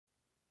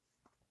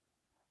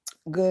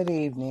Good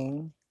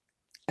evening,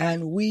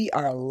 and we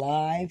are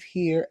live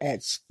here at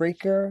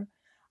Spreaker.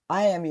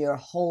 I am your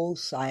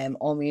host. I am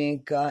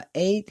Omienka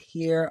 8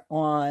 here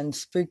on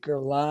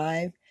Spreaker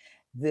Live.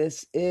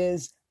 This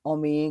is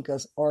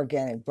Omienka's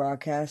Organic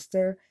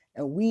Broadcaster,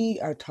 and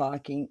we are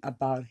talking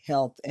about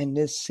health in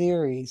this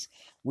series.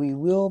 We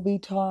will be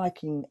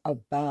talking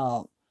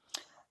about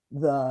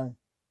the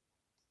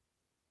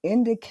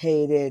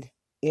indicated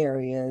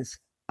areas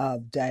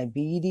of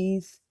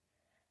diabetes,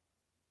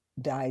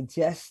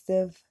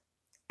 digestive,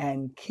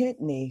 and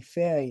kidney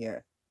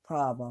failure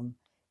problem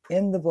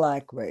in the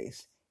Black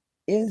race.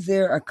 Is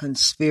there a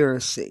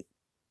conspiracy?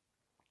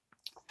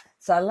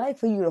 So I'd like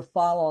for you to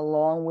follow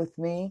along with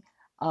me.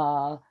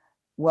 Uh,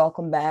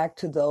 Welcome back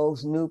to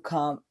those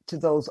to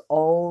those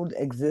old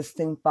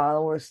existing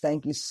followers.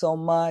 Thank you so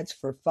much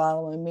for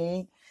following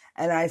me.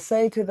 And I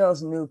say to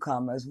those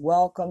newcomers,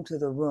 welcome to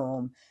the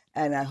room.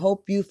 And I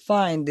hope you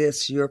find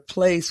this your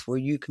place where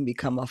you can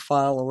become a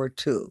follower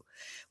too.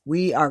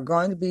 We are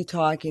going to be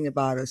talking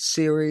about a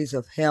series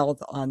of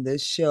health on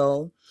this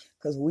show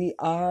because we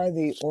are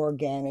the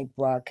organic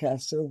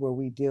broadcaster where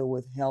we deal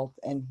with health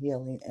and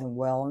healing and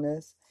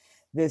wellness.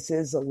 This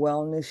is a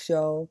wellness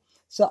show.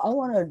 So I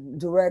want to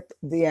direct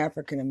the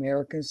African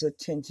Americans'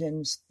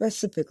 attention,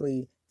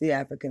 specifically the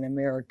African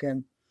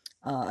American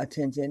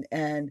attention,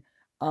 and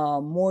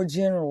more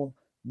general,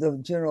 the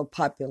general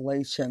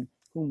population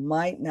who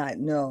might not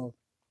know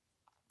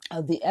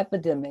of the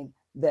epidemic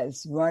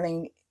that's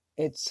running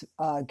its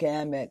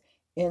gamut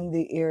in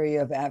the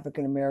area of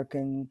African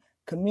American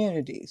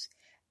communities.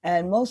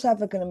 And most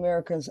African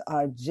Americans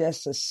are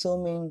just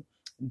assuming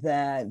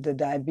that the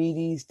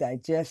diabetes,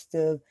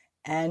 digestive,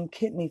 and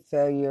kidney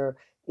failure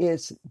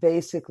is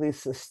basically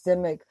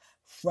systemic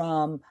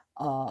from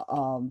uh,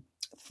 um,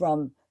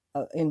 from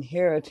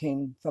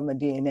inheriting from a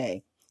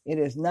DNA. It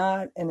is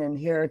not an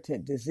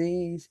inherited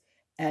disease,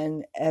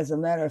 and as a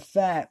matter of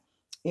fact,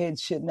 it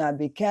should not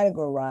be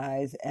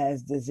categorized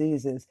as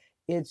diseases.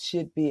 It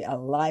should be a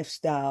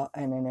lifestyle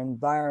and an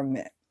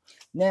environment.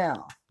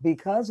 Now,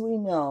 because we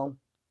know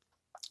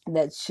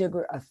that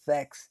sugar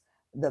affects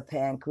the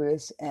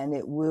pancreas and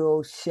it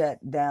will shut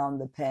down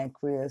the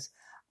pancreas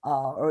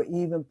or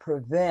even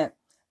prevent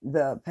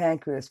the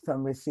pancreas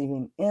from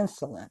receiving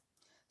insulin.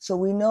 So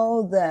we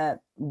know that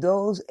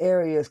those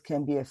areas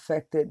can be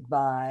affected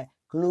by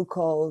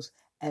glucose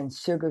and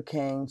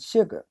sugarcane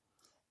sugar,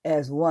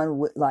 as one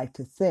would like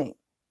to think.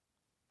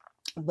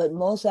 But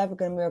most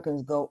African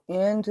Americans go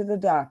into the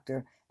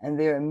doctor and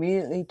they're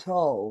immediately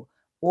told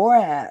or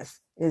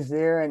asked, is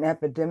there an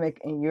epidemic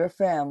in your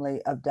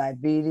family of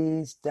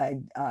diabetes,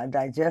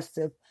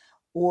 digestive,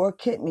 or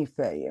kidney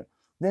failure?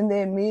 Then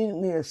they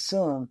immediately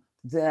assume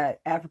that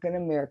African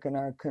Americans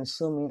are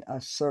consuming a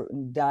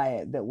certain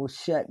diet that will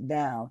shut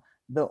down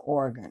the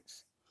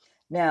organs.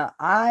 Now,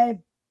 I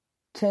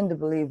tend to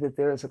believe that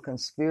there is a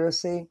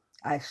conspiracy.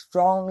 I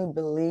strongly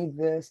believe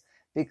this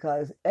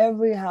because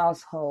every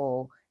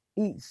household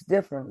eats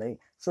differently.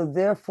 So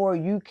therefore,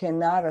 you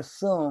cannot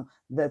assume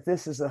that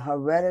this is a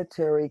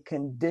hereditary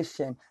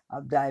condition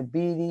of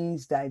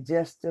diabetes,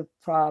 digestive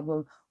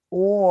problem,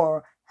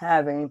 or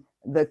having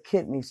the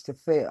kidneys to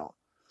fail.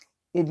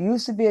 It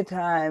used to be a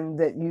time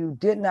that you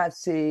did not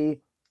see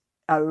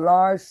a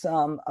large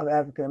sum of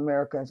African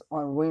Americans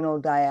on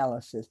renal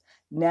dialysis.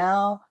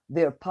 Now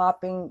these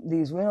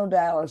renal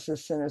dialysis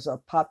centers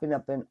are popping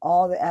up in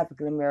all the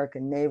African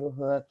American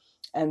neighborhood,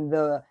 and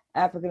the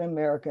African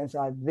Americans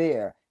are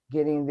there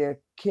getting their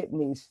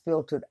kidneys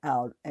filtered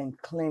out and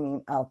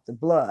cleaning out the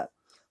blood.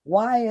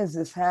 Why is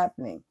this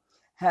happening?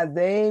 Have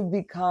they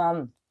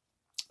become,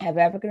 have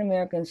African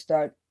Americans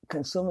start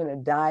consuming a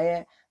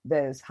diet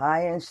that is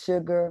high in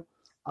sugar,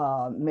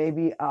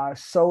 maybe our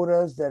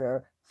sodas that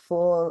are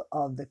full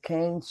of the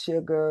cane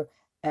sugar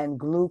and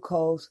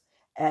glucose?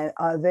 And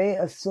are they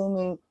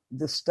assuming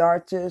the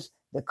starches,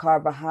 the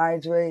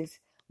carbohydrates?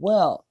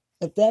 Well,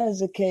 if that is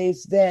the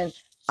case, then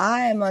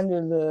I am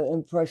under the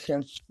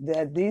impression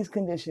that these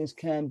conditions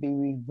can be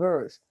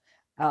reversed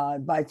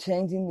by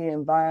changing the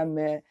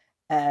environment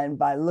and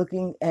by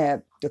looking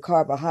at the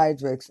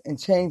carbohydrates and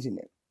changing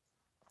it.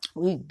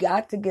 We've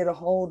got to get a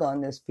hold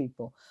on this,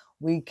 people.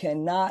 We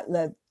cannot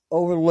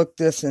overlook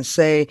this and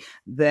say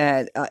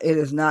that it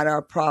is not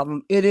our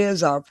problem. It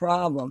is our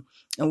problem.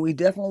 And we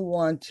definitely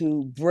want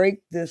to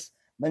break this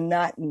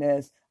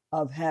monotonous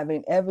of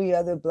having every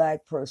other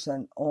Black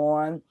person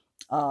on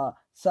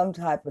some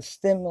type of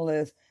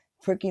stimulus,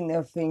 pricking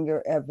their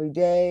finger every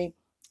day,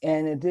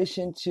 in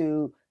addition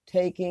to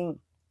taking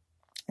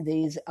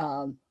these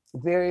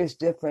various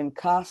different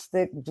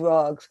caustic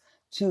drugs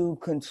to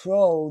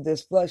control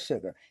this blood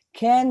sugar.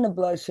 Can the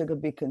blood sugar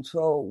be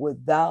controlled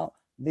without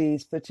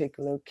these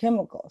particular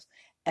chemicals?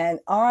 And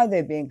are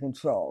they being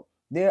controlled?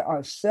 There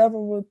are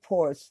several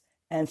reports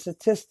and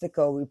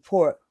statistical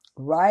report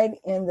right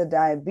in the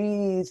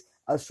Diabetes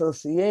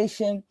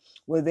Association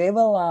where they've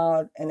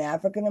allowed an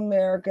African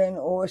American,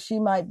 or she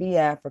might be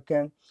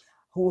African,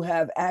 who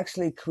have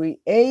actually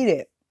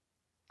created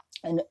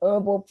an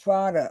herbal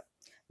product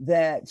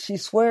that she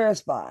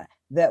swears by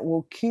that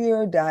will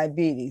cure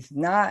diabetes,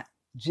 not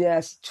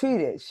just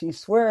treat it. She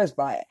swears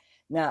by it.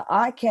 Now,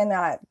 I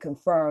cannot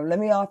confirm. Let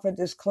me offer a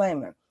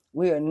disclaimer.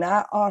 We are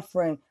not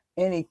offering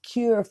any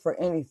cure for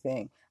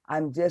anything.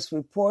 I'm just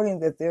reporting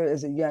that there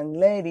is a young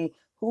lady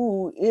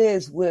who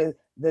is with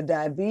the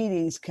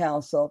Diabetes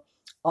Council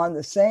on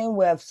the same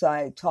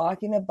website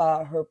talking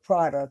about her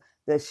product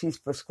that she's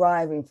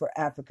prescribing for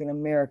African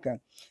American.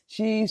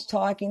 She's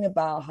talking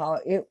about how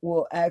it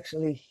will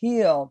actually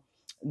heal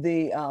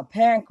the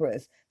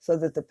pancreas so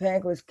that the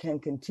pancreas can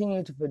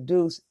continue to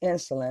produce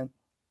insulin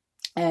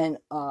and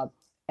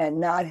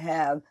not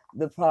have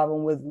the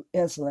problem with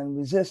insulin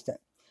resistance.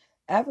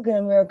 African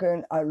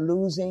Americans are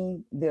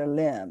losing their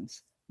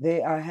limbs.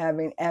 They are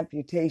having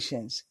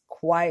amputations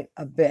quite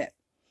a bit.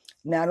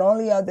 Not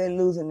only are they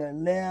losing their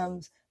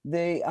limbs,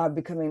 they are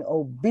becoming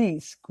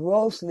obese,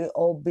 grossly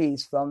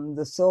obese from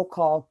the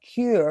so-called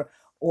cure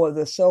or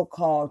the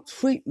so-called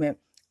treatment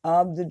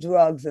of the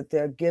drugs that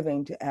they're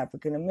giving to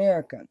African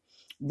Americans.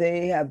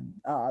 They have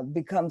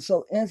become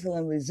so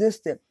insulin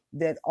resistant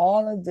that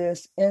all of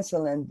this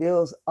insulin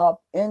builds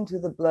up into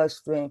the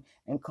bloodstream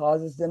and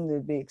causes them to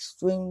be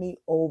extremely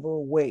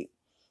overweight.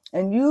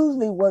 And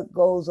usually what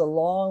goes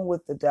along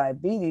with the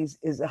diabetes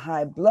is a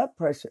high blood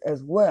pressure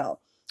as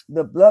well.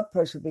 The blood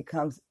pressure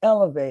becomes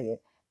elevated.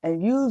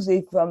 And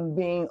usually from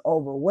being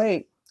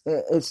overweight,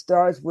 it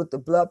starts with the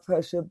blood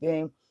pressure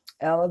being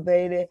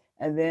elevated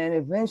and then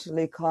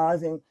eventually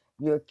causing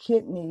your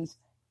kidneys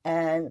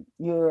and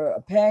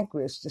your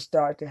pancreas to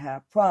start to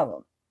have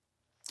problems.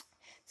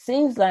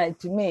 Seems like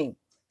to me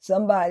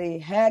somebody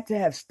had to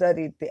have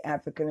studied the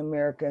African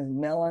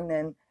American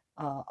melanin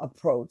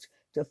approach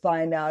to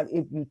find out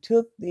if you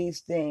took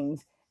these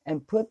things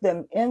and put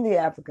them in the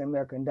African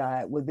American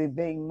diet, would they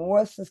be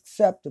more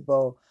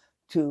susceptible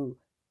to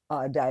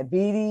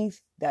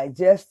diabetes,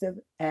 digestive,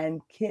 and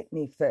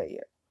kidney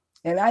failure?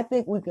 And I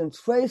think we can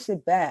trace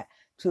it back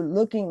to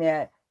looking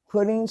at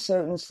putting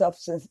certain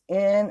substance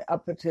in a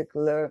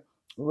particular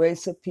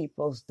race of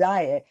people's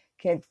diet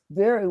can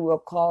very well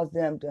cause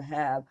them to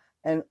have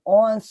an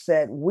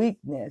onset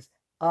weakness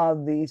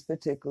of these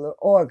particular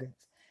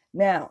organs.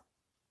 Now,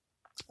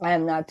 I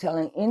am not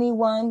telling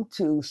anyone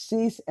to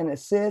cease and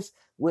assist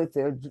with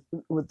their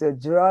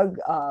drug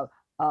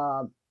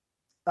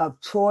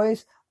of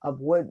choice of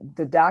what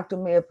the doctor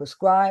may have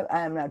prescribed.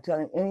 I am not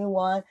telling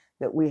anyone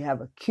that we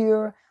have a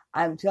cure.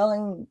 I'm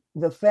telling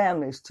the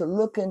families to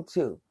look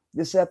into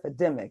this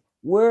epidemic.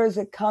 Where is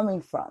it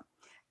coming from?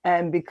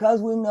 And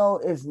because we know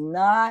it's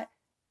not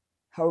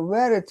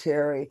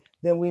hereditary,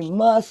 then we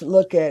must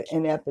look at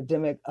an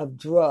epidemic of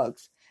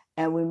drugs.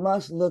 And we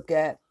must look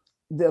at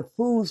the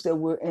foods that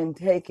we're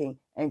intaking.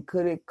 And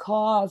could it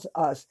cause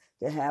us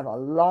to have a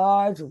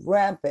large,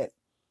 rampant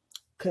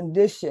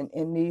condition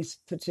in these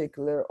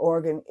particular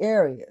organ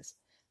areas?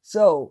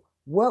 So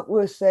what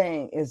we're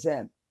saying is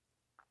that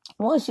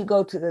once you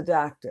go to the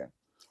doctor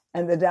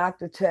and the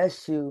doctor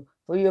tests you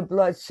for your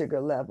blood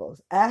sugar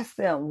levels, ask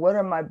them, what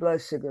are my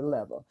blood sugar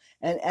levels?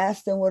 And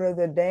ask them what are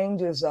the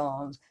danger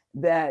zones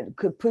that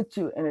could put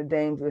you in a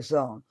dangerous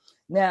zone.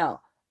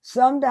 Now,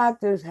 some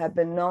doctors have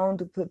been known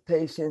to put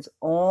patients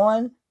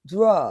on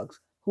drugs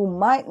who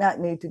might not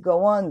need to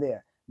go on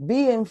there.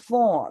 Be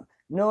informed.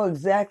 Know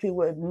exactly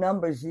what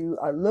numbers you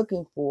are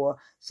looking for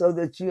so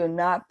that you are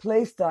not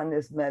placed on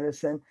this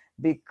medicine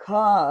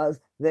because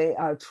they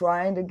are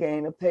trying to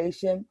gain a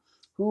patient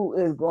who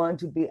is going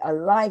to be a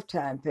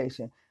lifetime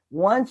patient.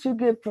 Once you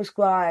get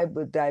prescribed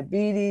with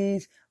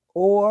diabetes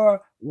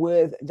or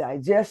with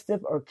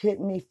digestive or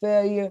kidney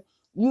failure,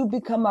 you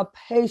become a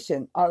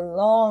patient, a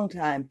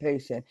long-time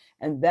patient,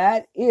 and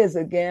that is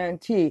a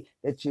guarantee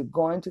that you're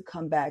going to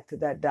come back to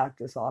that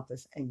doctor's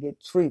office and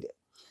get treated.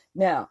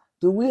 Now,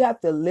 do we have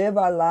to live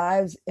our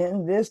lives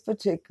in this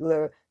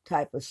particular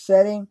type of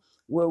setting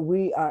where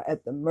we are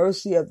at the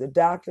mercy of the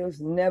doctors,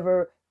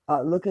 never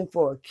looking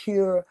for a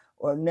cure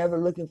or never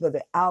looking for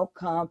the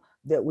outcome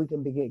that we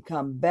can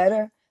become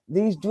better?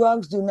 These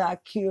drugs do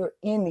not cure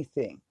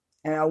anything,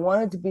 and I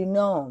want it to be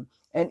known.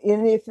 And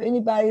if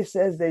anybody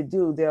says they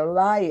do, they're a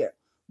liar.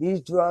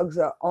 These drugs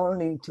are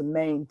only to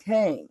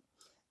maintain.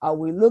 Are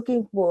we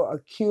looking for a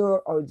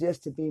cure or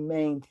just to be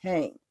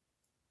maintained?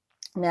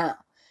 Now,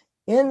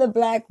 in the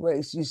Black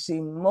race, you see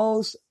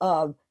most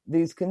of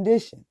these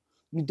conditions.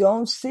 You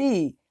don't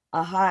see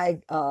a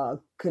high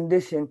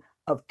condition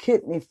of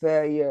kidney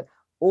failure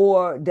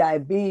or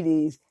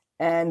diabetes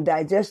and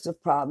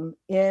digestive problem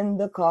in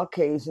the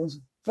Caucasian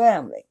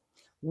family.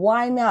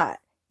 Why not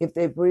if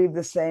they breathe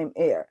the same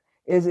air?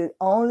 Is it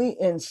only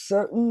in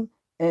certain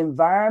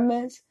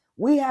environments?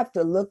 We have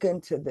to look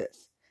into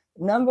this.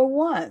 Number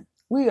one,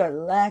 we are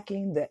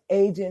lacking the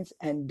agents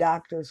and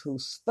doctors who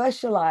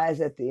specialize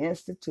at the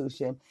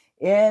institution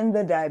in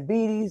the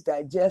diabetes,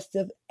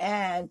 digestive,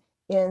 and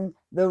in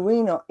the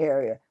renal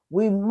area.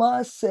 We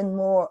must send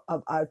more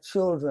of our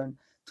children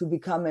to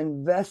become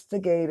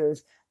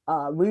investigators,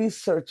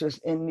 researchers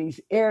in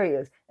these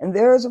areas. And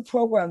there is a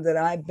program that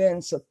I've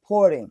been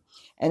supporting,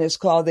 and it's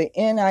called the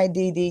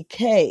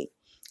NIDDK.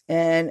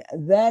 And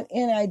that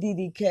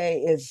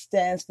NIDDK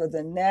stands for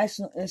the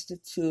National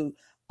Institute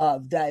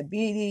of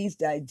diabetes,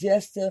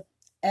 digestive,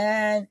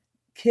 and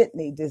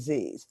kidney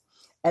disease.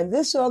 And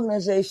this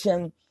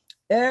organization,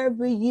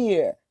 every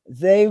year,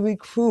 they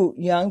recruit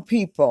young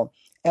people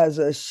as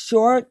a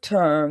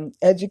short-term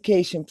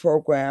education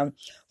program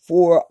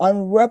for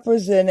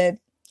underrepresented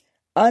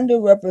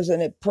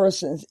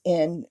persons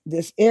in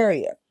this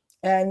area.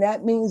 And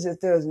that means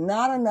that there's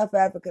not enough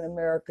African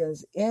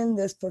Americans in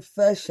this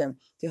profession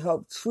to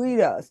help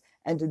treat us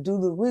and to do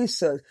the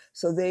research.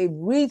 So they've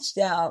reached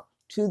out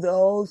to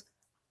those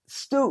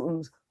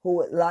students who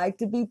would like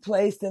to be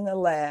placed in the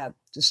lab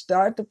to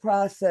start the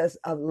process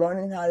of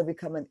learning how to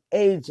become an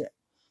agent.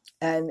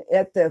 And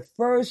at their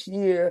first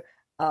year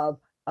of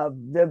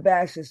their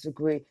bachelor's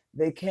degree,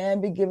 they can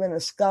be given a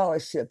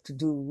scholarship to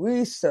do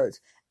research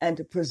and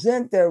to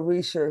present their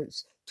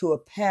research to a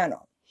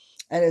panel.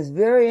 And it's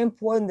very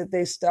important that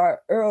they start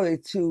early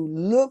to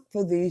look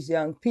for these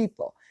young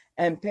people.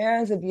 And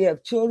parents, if you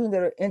have children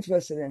that are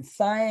interested in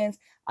science,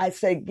 I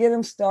say get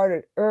them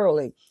started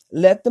early.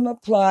 Let them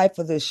apply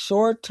for this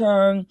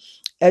short-term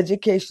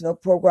educational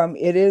program.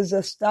 It is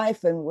a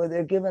stipend where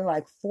they're given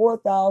like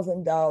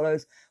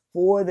 $4,000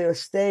 for their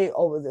stay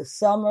over the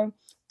summer.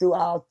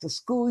 Throughout the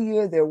school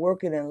year, they're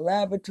working in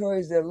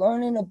laboratories. They're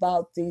learning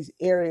about these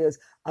areas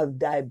of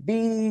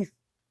diabetes,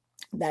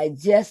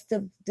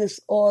 digestive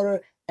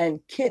disorder, and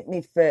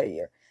kidney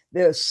failure.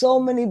 There are so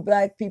many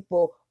Black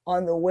people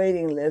on the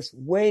waiting list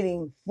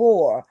waiting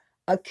for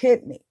a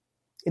kidney.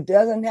 It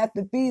doesn't have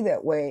to be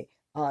that way,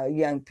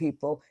 young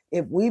people.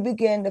 If we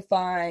begin to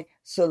find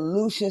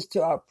solutions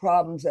to our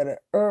problems at an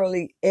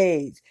early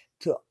age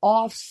to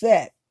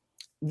offset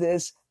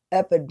this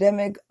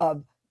epidemic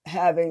of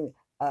having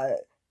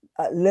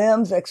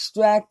limbs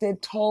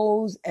extracted,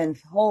 toes and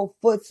whole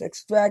foots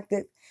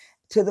extracted,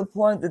 to the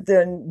point that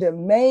they're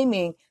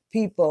maiming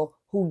people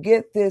who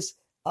get this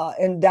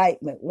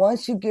indictment.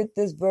 Once you get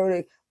this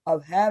verdict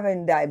of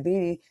having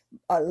diabetes,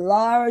 a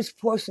large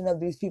portion of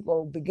these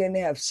people begin to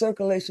have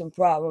circulation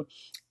problems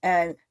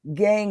and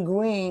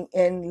gangrene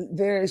in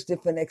various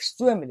different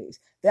extremities.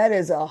 That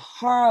is a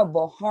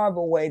horrible,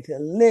 horrible way to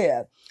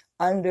live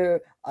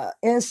under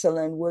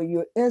insulin, where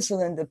you're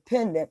insulin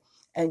dependent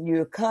and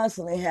you're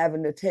constantly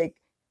having to take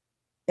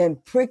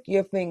and prick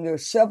your finger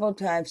several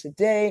times a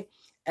day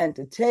and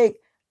to take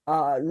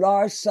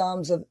large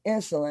sums of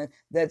insulin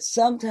that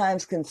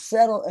sometimes can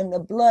settle in the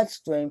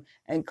bloodstream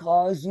and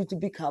cause you to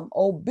become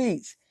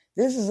obese.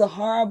 This is a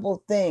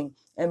horrible thing,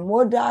 and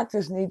more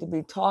doctors need to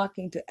be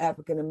talking to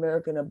African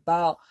American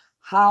about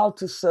how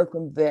to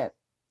circumvent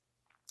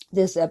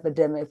this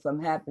epidemic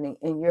from happening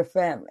in your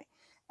family.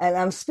 And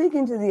I'm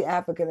speaking to the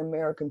African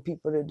American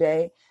people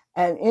today,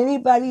 and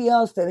anybody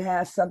else that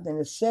has something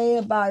to say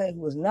about it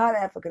who is not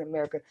African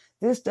American.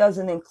 This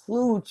doesn't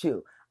include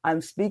you.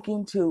 I'm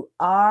speaking to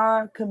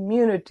our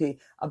community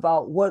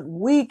about what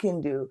we can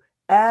do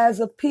as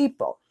a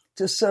people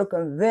to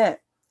circumvent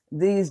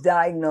these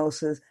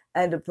diagnoses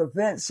and to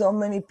prevent so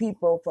many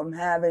people from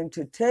having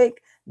to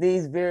take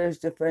these various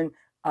different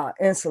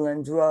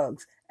insulin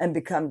drugs and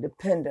become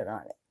dependent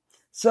on it.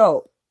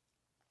 So,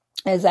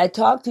 as I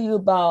talk to you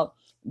about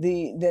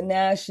the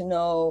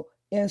National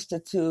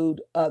Institute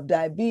of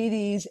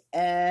Diabetes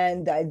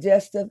and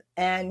Digestive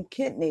and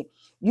Kidney,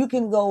 you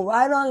can go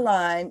right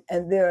online,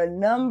 and there are a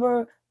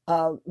number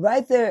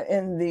right there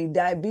in the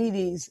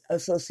Diabetes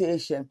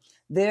Association.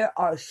 There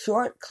are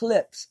short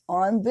clips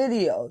on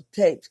video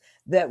tapes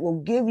that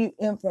will give you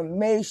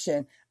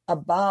information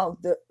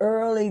about the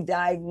early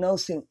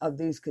diagnosing of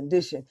these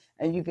conditions,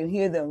 and you can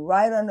hear them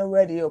right on the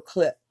radio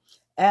clip.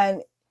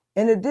 And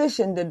in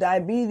addition, the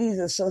Diabetes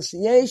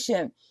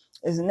Association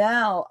is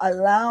now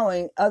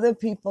allowing other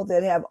people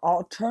that have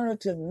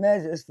alternative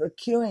measures for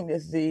curing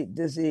this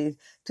disease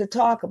to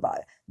talk about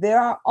it. There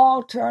are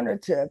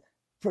alternative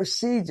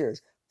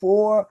procedures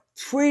for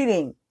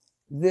treating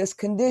this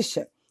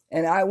condition,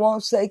 and I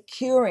won't say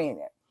curing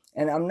it.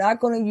 And I'm not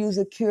going to use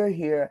a cure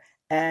here.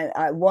 And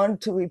I want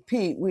to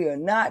repeat, we are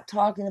not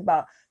talking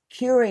about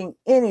curing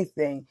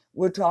anything.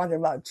 We're talking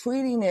about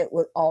treating it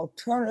with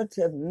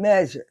alternative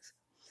measures.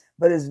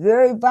 But it's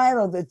very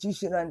vital that you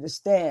should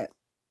understand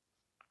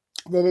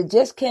that it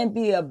just can't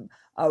be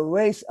a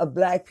race of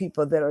Black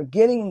people that are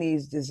getting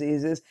these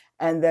diseases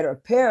and that are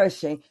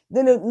perishing.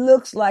 Then it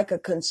looks like a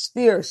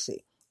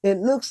conspiracy. It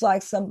looks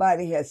like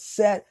somebody has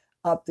set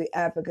up the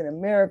African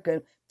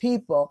American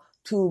people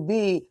to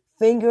be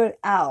figured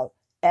out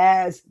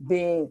as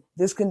being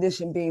this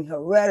condition being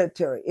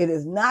hereditary. It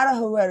is not a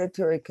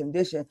hereditary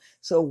condition.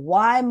 So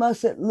why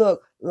must it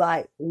look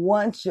like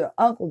once your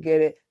uncle get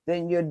it,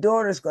 then your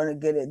daughter's going to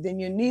get it, then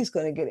your niece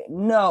going to get it?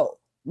 No.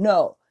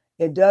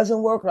 It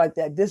doesn't work like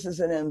that. This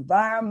is an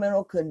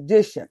environmental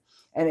condition,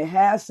 and it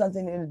has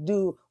something to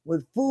do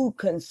with food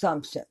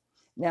consumption.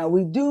 Now,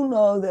 we do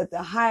know that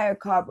the higher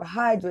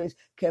carbohydrates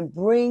can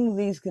bring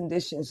these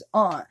conditions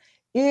on.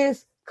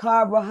 Is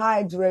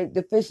carbohydrate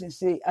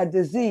deficiency a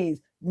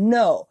disease?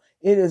 No,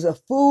 it is a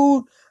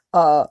food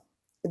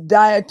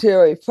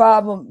dietary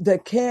problem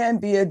that can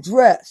be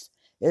addressed.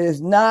 It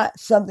is not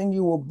something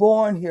you were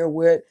born here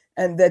with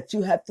and that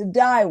you have to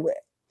die with.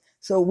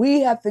 So we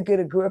have to get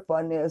a grip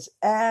on this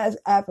as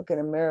African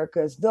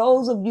Americans.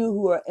 Those of you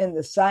who are in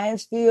the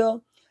science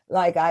field,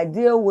 like I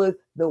deal with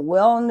the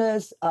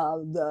wellness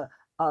of the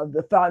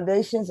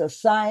foundations of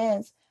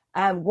science,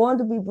 I'm going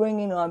to be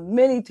bringing on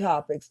many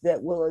topics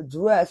that will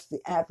address the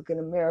African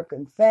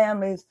American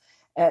families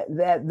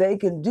that they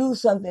can do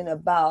something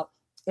about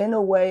in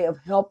a way of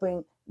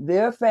helping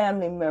their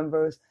family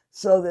members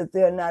so that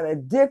they're not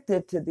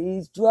addicted to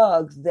these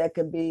drugs that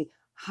can be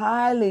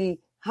highly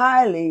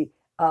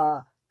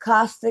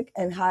caustic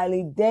and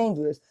highly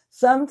dangerous.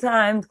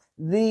 Sometimes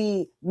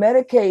the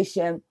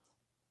medication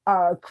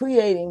are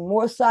creating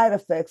more side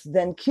effects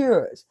than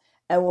cures.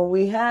 And when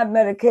we have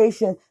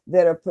medication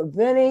that are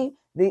preventing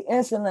the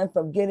insulin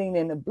from getting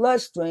in the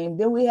bloodstream,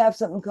 then we have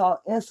something called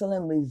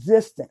insulin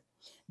resistant.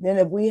 Then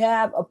if we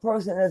have a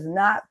person that's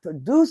not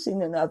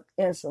producing enough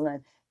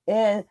insulin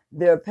in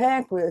their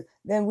pancreas,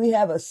 then we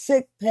have a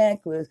sick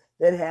pancreas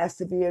that has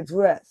to be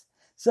addressed.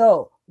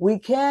 So we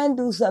can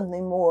do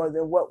something more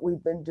than what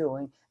we've been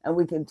doing, and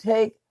we can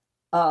take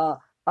a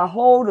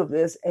hold of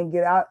this and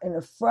get out in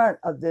the front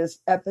of this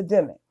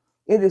epidemic.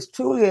 It is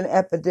truly an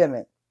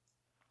epidemic,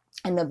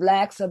 and the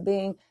blacks are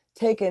being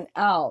taken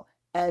out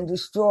and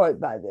destroyed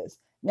by this.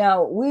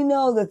 Now, we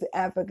know that the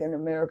African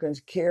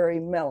Americans carry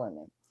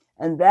melanin,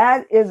 and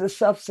that is a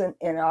substance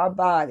in our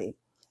body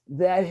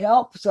that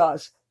helps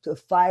us to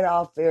fight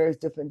off various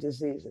different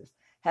diseases.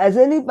 Has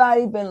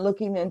anybody been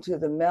looking into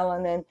the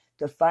melanin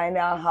to find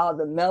out how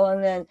the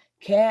melanin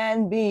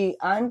can be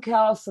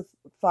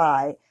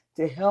uncalcified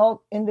to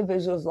help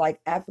individuals like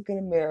African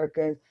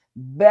Americans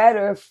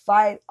better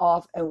fight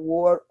off and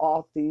ward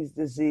off these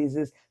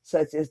diseases,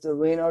 such as the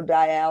renal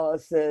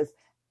dialysis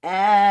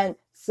and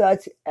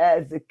such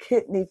as the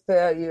kidney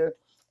failure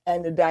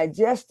and the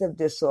digestive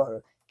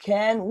disorder?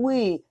 Can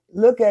we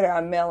look at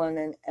our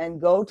melanin and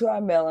go to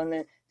our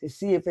melanin to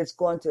see if it's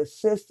going to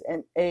assist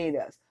and aid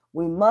us?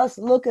 We must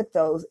look at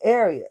those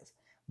areas,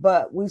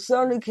 but we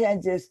certainly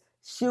can't just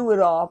shoo it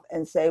off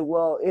and say,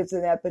 well, it's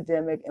an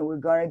epidemic and we're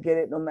going to get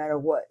it no matter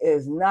what. It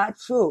is not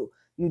true.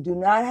 You do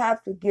not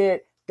have to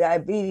get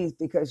diabetes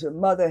because your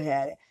mother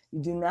had it.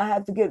 You do not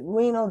have to get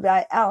renal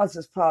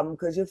dialysis problem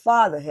because your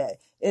father had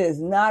it. It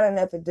is not an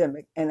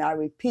epidemic. And I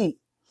repeat,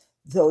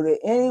 so to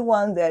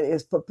anyone that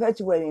is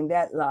perpetuating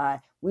that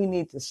lie, we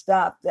need to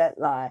stop that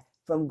lie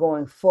from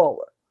going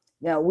forward.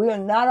 Now, we are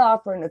not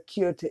offering a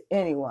cure to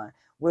anyone.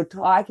 We're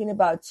talking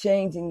about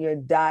changing your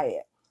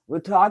diet. We're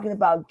talking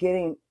about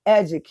getting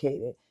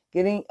educated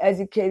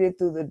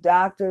through the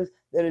doctors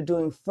that are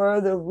doing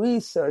further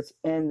research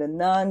in the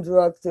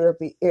non-drug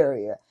therapy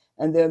area.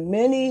 And there are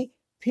many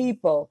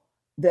people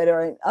that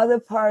are in other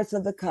parts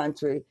of the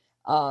country,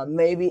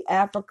 maybe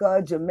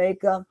Africa,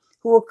 Jamaica,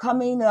 who are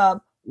coming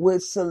up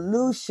with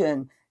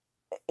solutions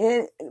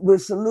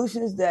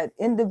that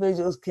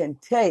individuals can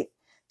take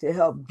to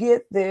help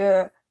get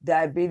their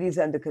diabetes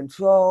under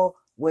control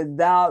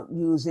without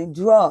using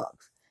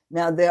drugs.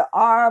 Now, there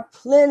are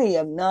plenty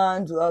of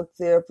non-drug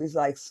therapies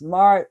like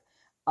smart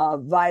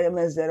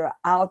vitamins that are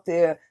out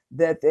there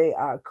that they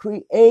are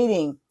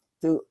creating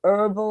through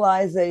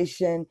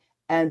herbalization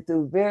and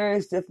through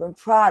various different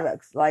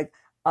products, like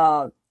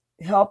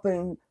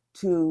helping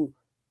to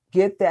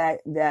get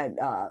that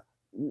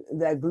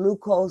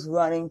glucose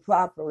running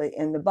properly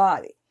in the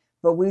body.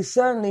 But we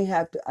certainly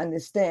have to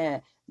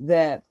understand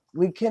that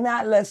we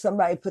cannot let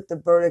somebody put the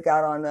verdict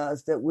out on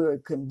us that we're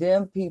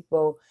condemned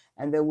people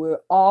and that we're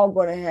all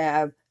going to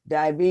have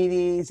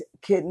diabetes,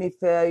 kidney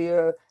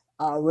failure,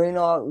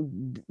 renal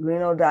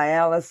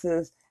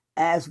dialysis,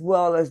 as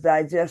well as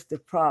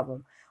digestive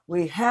problem.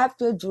 We have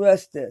to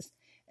address this,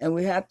 and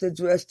we have to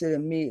address it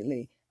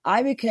immediately.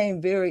 I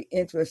became very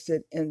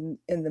interested in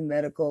the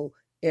medical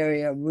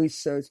area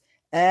research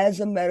as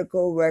a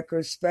medical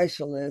records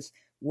specialist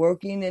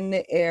working in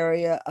the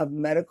area of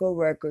medical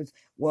records,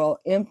 well,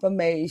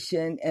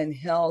 information and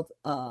health,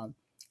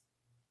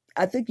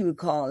 I think you would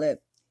call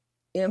it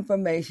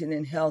information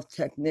and health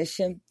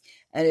technician.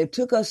 And it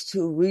took us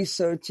to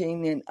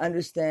researching and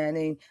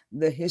understanding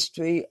the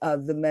history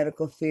of the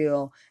medical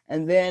field,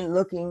 and then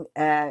looking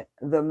at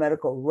the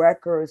medical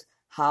records,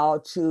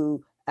 how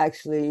to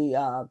actually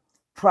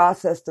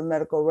process the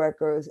medical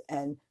records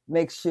and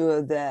make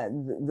sure that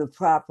the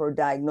proper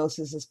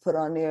diagnosis is put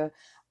on there.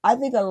 I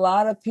think a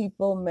lot of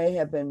people may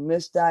have been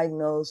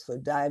misdiagnosed for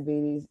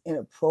diabetes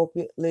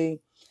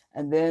inappropriately,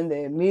 and then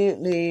they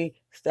immediately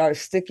start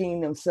sticking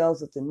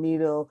themselves with the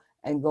needle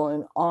and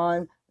going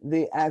on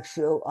the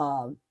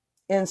actual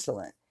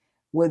insulin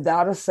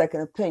without a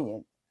second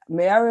opinion.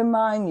 May I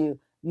remind you,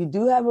 you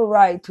do have a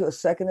right to a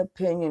second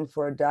opinion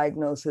for a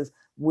diagnosis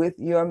with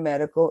your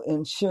medical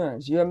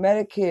insurance. Your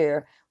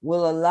Medicare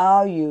will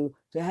allow you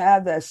to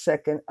have that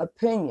second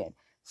opinion.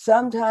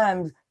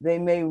 Sometimes they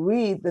may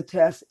read the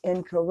test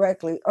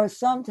incorrectly, or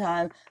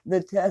sometimes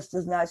the test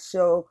does not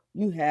show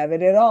you have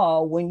it at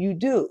all when you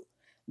do.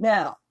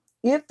 Now,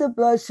 if the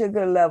blood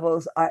sugar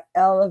levels are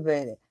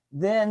elevated,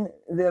 then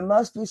there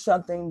must be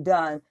something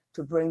done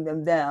to bring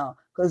them down,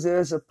 because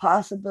there's a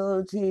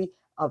possibility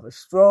of a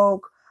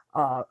stroke,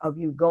 of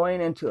you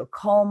going into a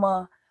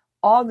coma,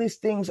 all these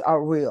things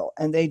are real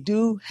and they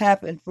do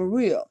happen for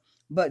real.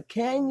 But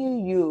can you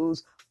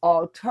use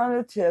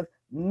alternative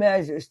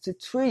measures to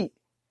treat?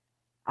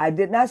 I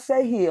did not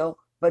say heal,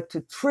 but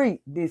to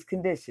treat these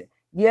conditions.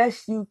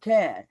 Yes, you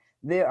can.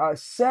 There are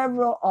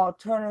several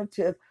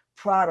alternative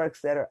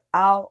products that are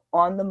out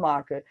on the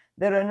market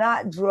that are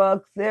not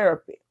drug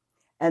therapy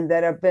and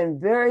that have been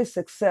very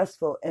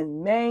successful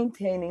in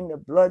maintaining the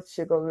blood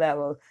sugar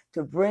levels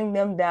to bring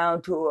them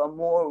down to a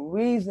more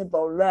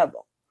reasonable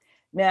level.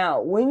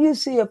 Now, when you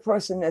see a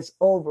person that's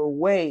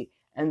overweight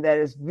and that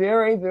is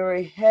very,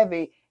 very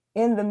heavy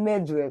in the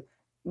midriff,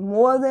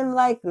 more than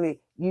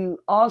likely, you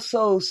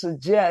also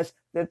suggest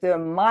that there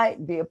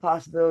might be a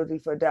possibility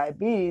for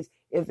diabetes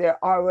if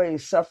they're already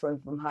suffering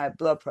from high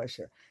blood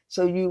pressure.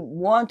 So you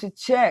want to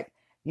check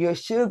your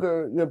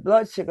sugar, your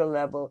blood sugar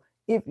level,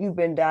 if you've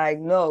been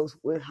diagnosed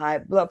with high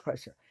blood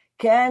pressure.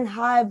 Can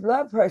high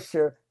blood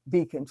pressure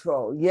be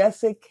controlled?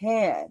 Yes, it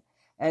can.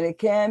 And it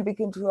can be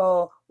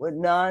controlled with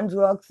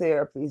non-drug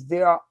therapies.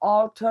 There are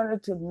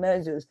alternative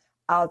measures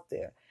out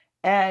there.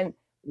 And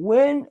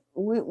when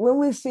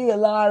we see a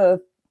lot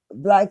of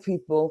Black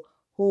people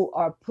who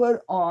are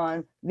put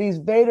on these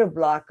beta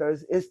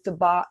blockers, it's to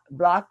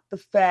block the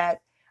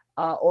fat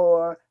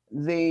or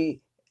the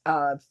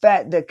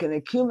fat that can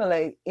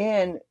accumulate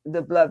in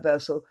the blood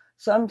vessel.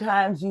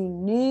 Sometimes you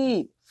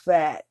need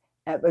fat,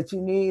 but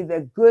you need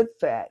the good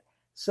fat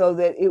so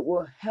that it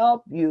will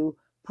help you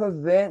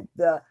prevent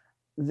the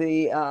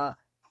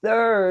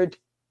third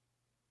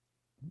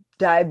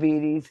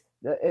diabetes,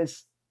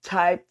 is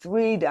type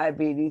 3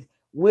 diabetes,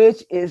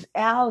 which is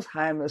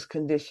Alzheimer's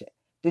condition.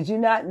 Did you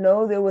not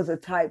know there was a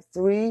type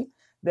 3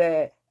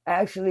 that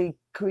actually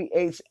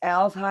creates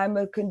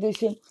Alzheimer's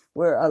condition,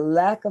 where a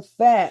lack of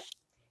fat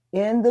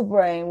in the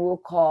brain will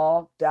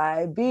cause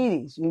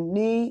diabetes? You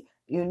need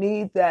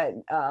that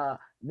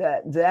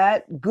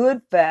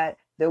good fat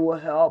that will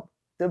help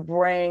the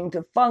brain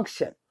to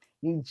function.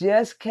 You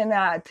just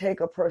cannot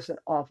take a person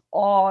off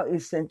all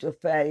essential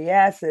fatty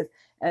acids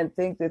and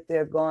think that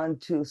they're going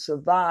to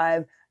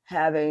survive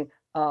having,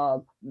 I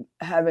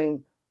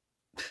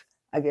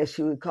guess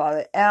you would call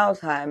it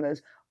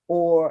Alzheimer's,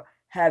 or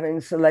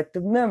having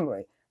selective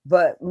memory.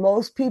 But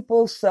most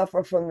people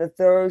suffer from the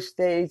third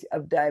stage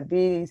of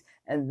diabetes,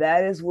 and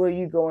that is where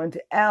you go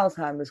into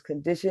Alzheimer's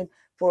condition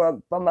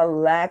from a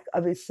lack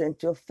of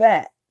essential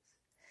fat.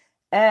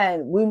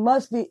 And we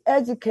must be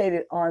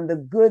educated on the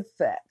good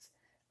fats.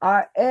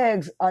 Our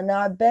eggs are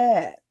not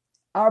bad.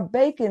 Our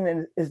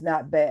bacon is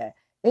not bad.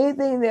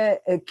 Anything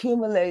that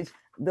accumulates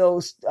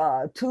those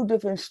two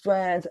different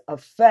strands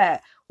of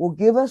fat will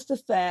give us the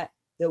fat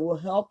that will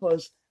help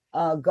us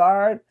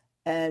guard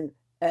and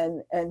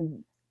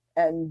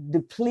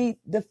deplete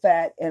the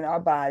fat in our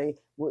body,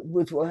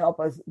 which will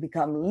help us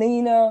become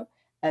leaner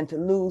and to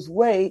lose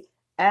weight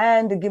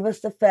and to give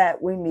us the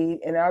fat we need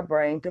in our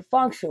brain to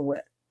function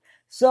with.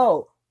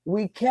 So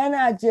we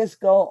cannot just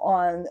go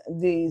on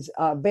these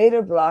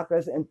beta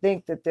blockers and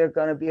think that they're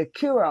going to be a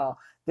cure-all.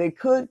 They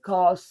could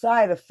cause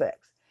side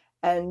effects.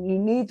 And you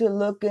need to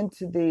look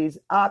into these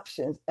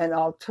options and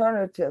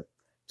alternative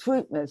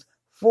treatments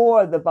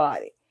for the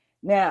body.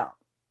 Now,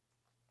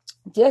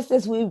 just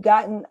as we've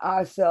gotten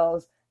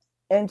ourselves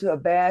into a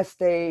bad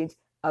stage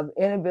of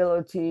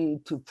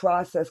inability to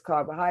process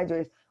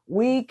carbohydrates,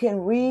 we can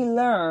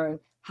relearn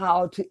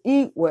how to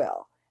eat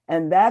well.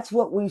 And that's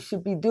what we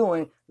should be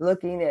doing,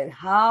 looking at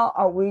how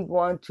are we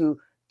going to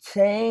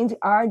change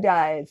our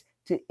diets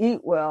to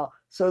eat well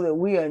so that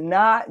we are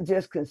not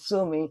just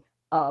consuming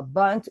a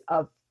bunch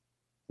of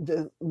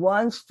the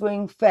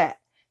one-string fat.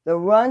 The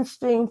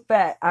one-string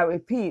fat, I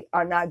repeat,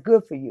 are not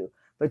good for you.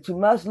 But you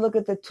must look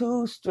at the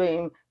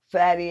two-string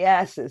fatty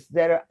acids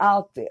that are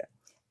out there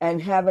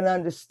and have an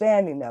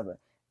understanding of it.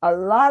 A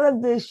lot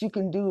of this you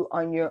can do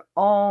on your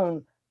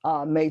own,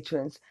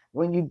 matrons.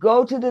 When you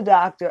go to the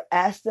doctor,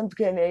 ask them,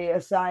 can they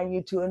assign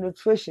you to a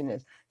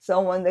nutritionist,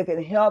 someone that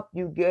can help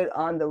you get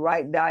on the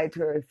right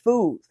dietary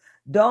foods.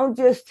 Don't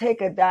just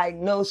take a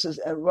diagnosis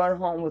and run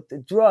home with the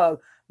drug.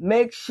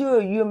 Make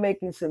sure you're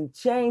making some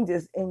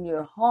changes in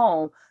your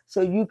home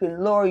so you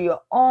can lower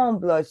your own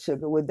blood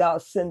sugar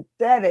without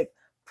synthetic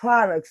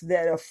products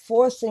that are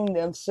forcing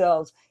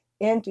themselves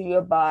into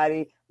your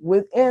body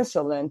with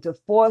insulin to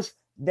force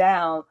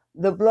down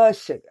the blood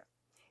sugar.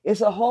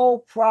 It's a whole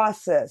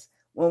process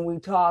when we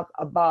talk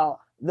about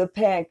the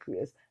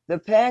pancreas. The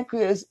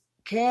pancreas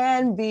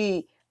can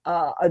be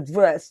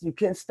addressed. You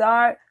can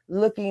start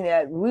looking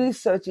at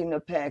researching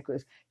the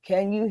pancreas.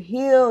 Can you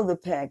heal the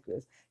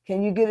pancreas?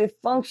 Can you get it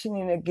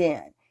functioning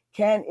again?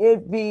 Can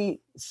it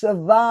be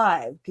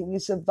survived? Can you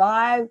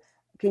survive?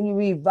 Can you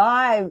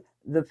revive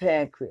the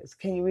pancreas?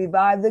 Can you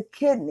revive the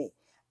kidney?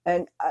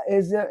 And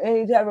is there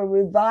any type of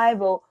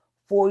revival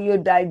for your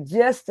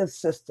digestive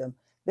system?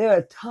 There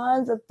are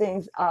tons of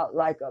things out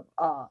like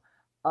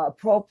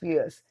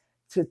Proprius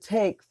to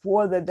take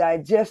for the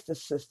digestive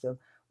system.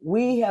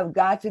 We have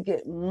got to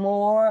get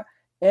more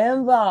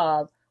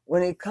involved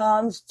when it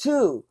comes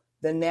to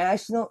the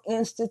National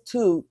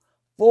Institute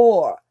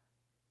for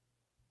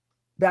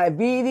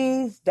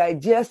diabetes,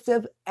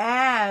 digestive,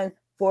 and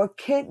for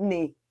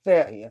kidney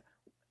failure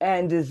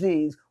and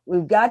disease.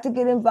 We've got to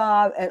get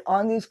involved and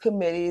on these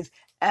committees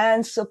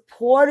and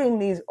supporting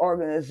these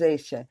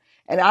organizations.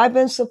 And I've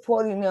been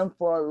supporting them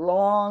for a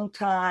long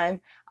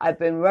time. I've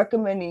been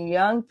recommending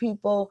young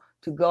people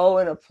to go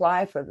and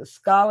apply for the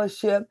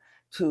scholarship,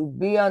 to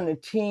be on the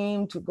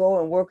team, to go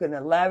and work in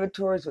the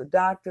laboratories with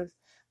doctors.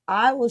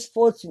 I was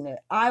fortunate.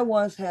 I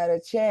once had a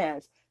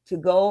chance to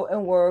go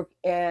and work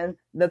in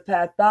the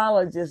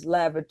pathologist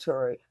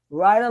laboratory,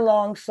 right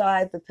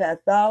alongside the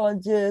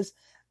pathologist,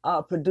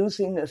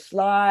 producing the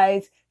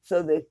slides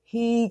so that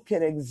he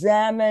could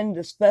examine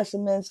the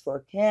specimens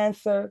for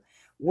cancer,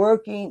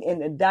 working in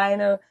the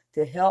diner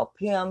to help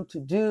him to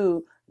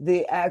do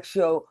the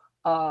actual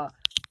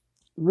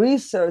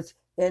research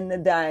in the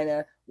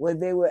diner where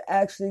they were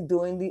actually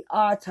doing the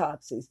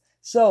autopsies.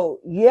 So,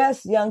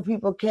 yes, young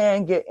people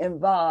can get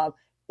involved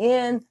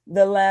in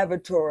the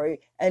laboratory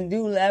and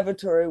do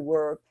laboratory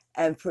work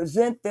and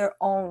present their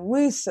own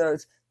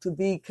research to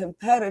be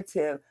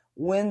competitive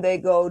when they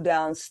go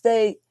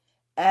downstate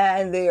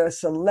and they are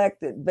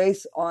selected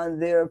based on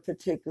their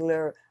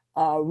particular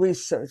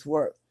research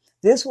work.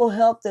 This will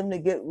help them to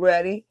get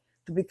ready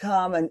to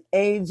become an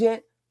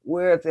agent,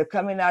 where if they're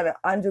coming out of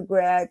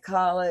undergrad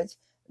college,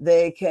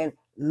 they can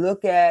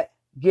look at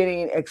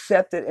getting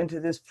accepted into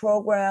this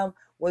program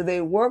where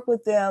they work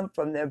with them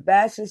from their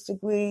bachelor's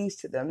degrees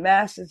to their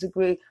master's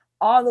degree,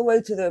 all the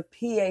way to their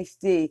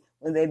PhD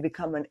when they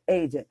become an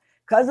agent.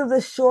 Because of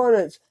the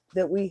shortage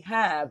that we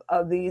have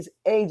of these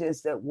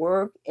agents that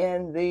work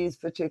in these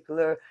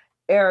particular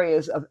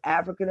areas of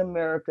African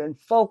American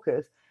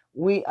focus,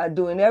 we are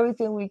doing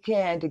everything we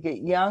can to get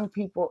young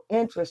people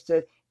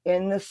interested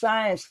in the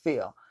science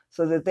field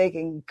so that they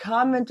can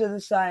come into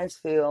the science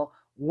field,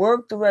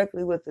 work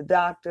directly with the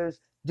doctors,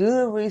 do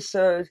the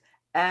research,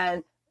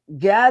 and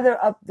gather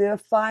up their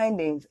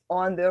findings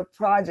on their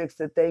projects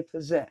that they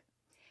present.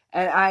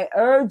 And I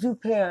urge you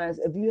parents,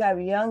 if you have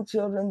young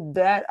children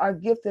that are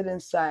gifted in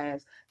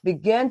science,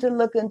 begin to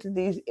look into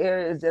these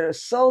areas that are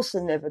so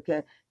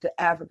significant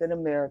to African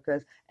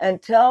Americans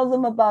and tell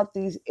them about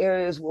these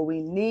areas where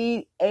we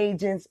need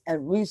agents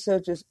and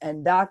researchers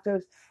and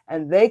doctors,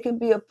 and they can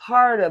be a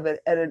part of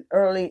it at an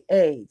early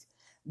age.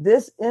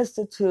 This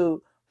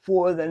institute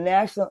for the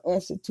National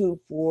Institute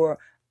for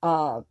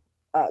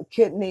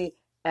Kidney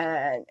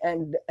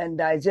and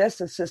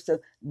Digestive System,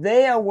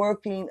 they are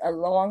working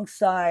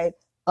alongside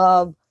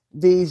of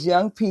these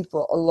young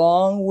people,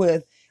 along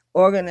with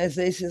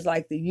organizations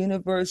like the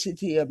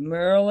University of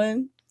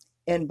Maryland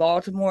in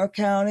Baltimore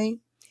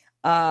County,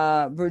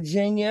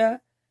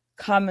 Virginia,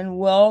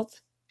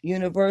 Commonwealth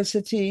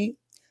University,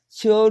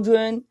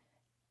 Children's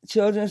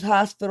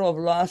Hospital of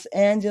Los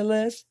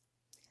Angeles,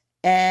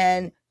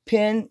 and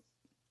Penn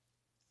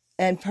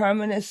and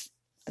Permanent,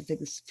 I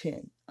think it's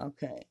Penn,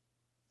 okay,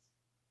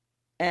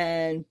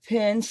 and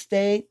Penn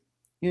State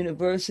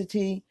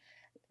University.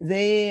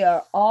 They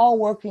are all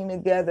working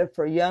together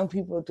for young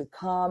people to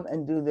come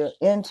and do their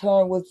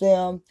intern with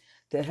them,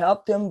 to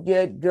help them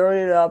get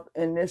girded up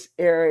in this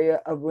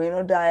area of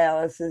renal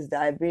dialysis,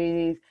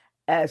 diabetes,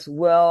 as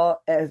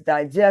well as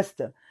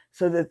digestive,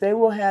 so that they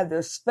will have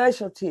their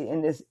specialty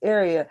in this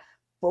area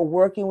for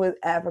working with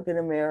African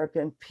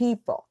American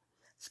people,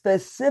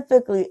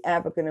 specifically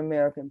African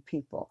American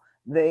people.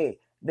 They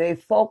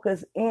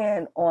focus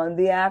in on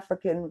the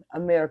African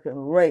American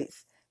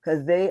race,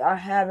 because they are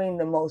having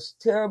the most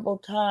terrible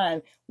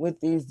time with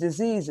these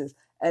diseases.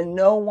 And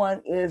no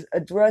one is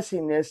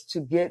addressing this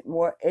to get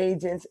more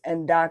agents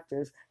and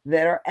doctors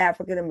that are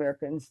African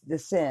Americans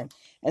descent.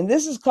 And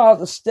this is called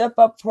the Step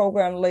Up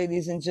Program,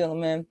 ladies and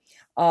gentlemen.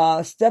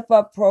 Step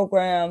Up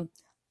Program,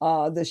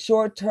 the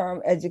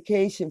short-term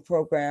education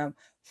program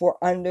for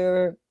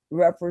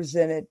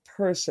underrepresented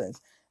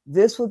persons.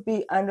 This would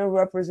be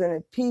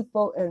underrepresented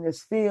people in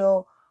this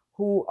field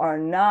who are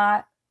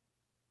not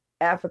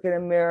African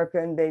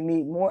American. They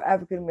need more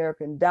African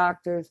American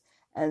doctors,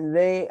 and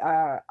they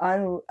are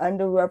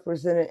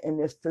underrepresented in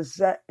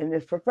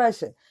this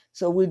profession.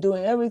 So we're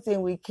doing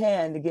everything we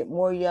can to get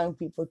more young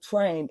people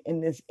trained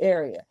in this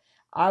area.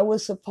 I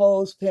would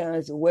suppose,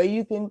 parents, the way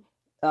you can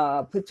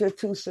put your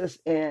 2 cents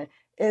in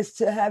is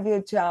to have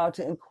your child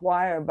to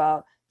inquire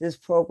about this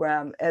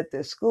program at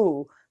their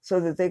school so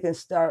that they can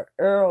start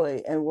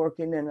early and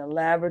working in the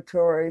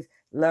laboratories,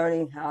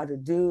 learning how to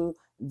do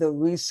the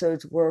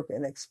research work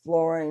and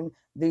exploring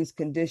these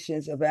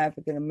conditions of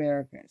African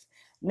Americans.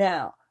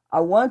 Now,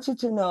 I want you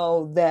to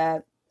know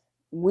that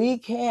we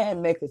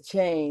can make a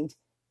change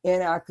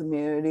in our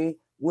community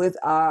with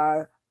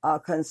our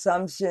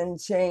consumption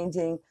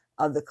changing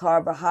of the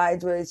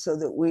carbohydrates, so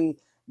that we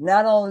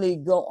not only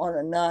go on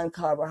a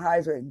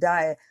non-carbohydrate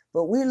diet,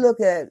 but we look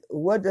at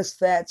what does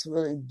fats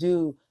really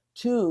do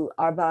to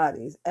our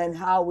bodies and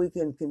how we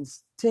can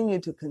continue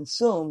to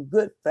consume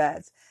good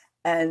fats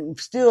and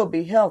still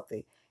be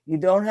healthy. You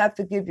don't have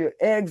to give your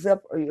eggs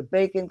up or your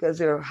bacon, because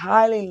they're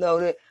highly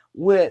loaded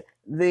with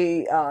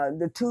the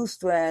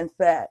 2-strand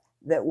fat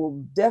that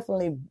will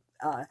definitely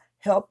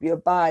help your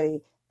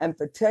body and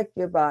protect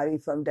your body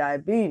from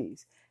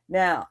diabetes.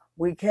 Now,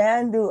 we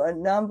can do a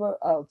number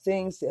of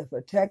things to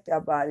protect our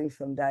bodies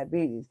from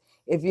diabetes.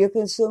 If you're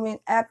consuming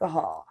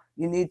alcohol,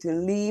 you need to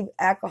leave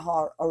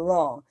alcohol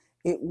alone.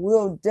 It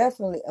will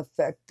definitely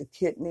affect the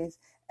kidneys,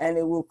 and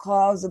it will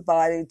cause the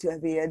body to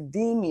be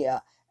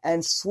edema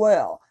and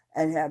swell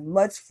and have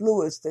much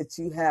fluids that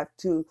you have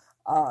to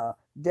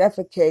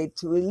defecate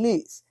to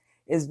release.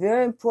 It's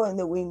very important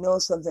that we know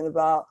something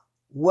about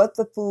what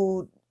the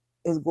food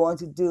is going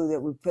to do that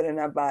we put in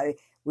our body.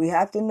 We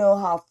have to know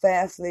how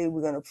fastly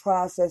we're going to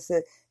process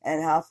it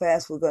and how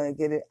fast we're going to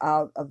get it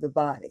out of the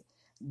body.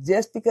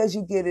 Just because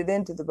you get it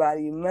into the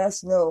body, you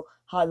must know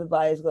how the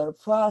body is going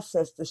to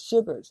process the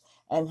sugars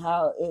and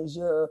how is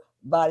your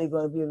body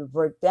going to be able to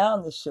break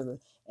down the sugar.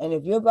 And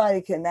if your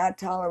body cannot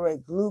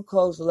tolerate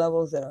glucose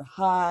levels that are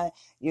high,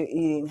 you're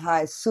eating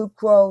high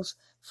sucrose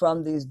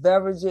from these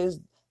beverages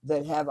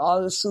that have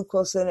all the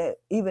sucrose in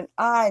it. Even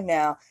I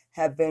now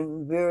have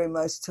been very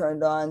much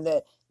turned on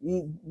that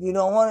you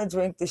don't want to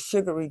drink the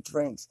sugary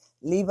drinks.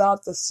 Leave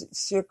out the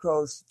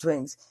sucrose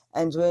drinks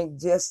and drink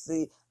just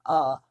the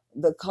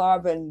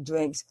carbon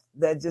drinks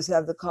that just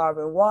have the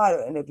carbon water.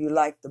 And if you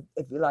like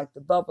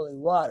the bubbly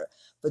water,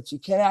 but you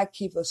cannot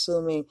keep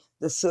assuming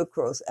the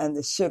sucrose and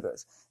the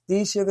sugars.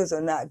 These sugars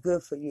are not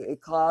good for you.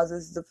 It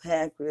causes the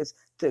pancreas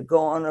to go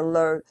on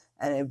alert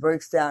and it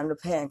breaks down the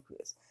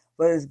pancreas.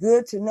 But it's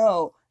good to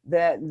know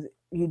that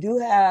you do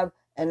have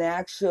an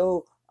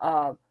actual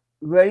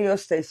radio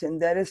station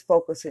that is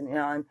focusing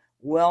on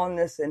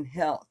wellness and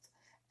health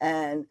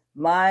and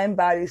mind,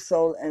 body,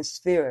 soul, and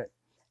spirit.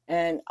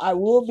 And I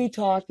will be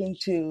talking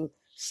to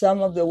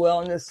some of the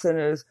wellness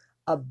centers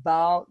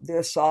about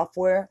their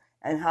software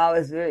and how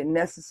it's very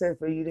necessary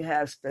for you to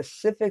have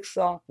specific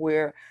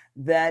software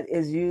that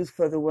is used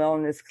for the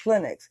wellness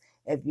clinics.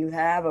 If you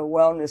have a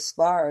wellness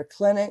spa or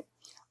clinic,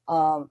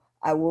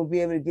 I will be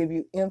able to give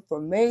you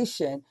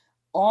information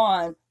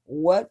on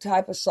what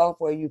type of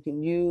software you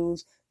can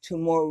use to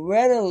more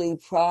readily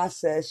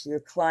process your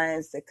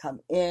clients that come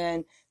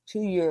in to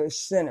your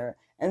center.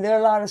 And there are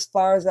a lot of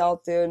spas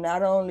out there,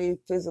 not only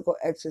physical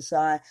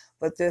exercise,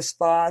 but there's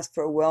spas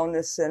for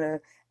wellness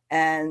center.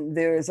 And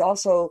there is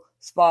also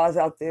spas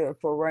out there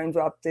for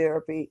raindrop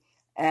therapy.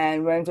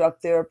 And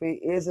raindrop therapy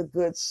is a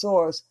good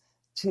source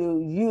to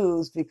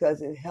use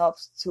because it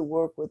helps to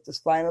work with the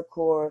spinal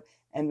cord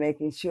and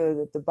making sure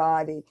that the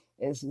body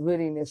is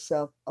ridding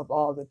itself of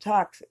all the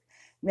toxic.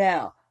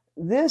 Now,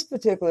 this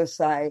particular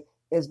site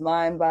is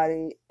mind,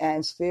 body,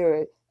 and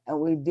spirit, and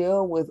we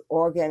deal with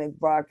organic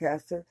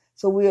broadcaster.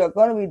 So we are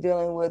going to be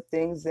dealing with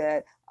things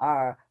that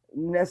are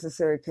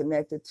necessary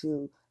connected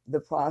to the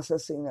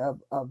processing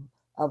of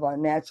our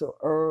natural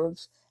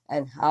herbs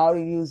and how to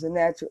use the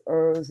natural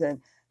herbs and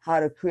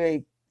how to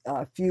create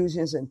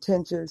fusions and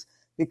tinctures,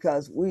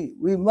 because we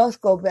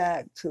must go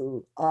back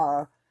to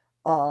our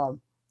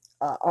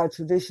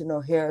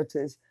traditional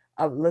heritage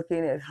of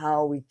looking at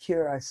how we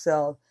cure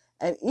ourselves.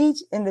 And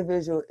each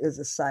individual is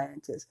a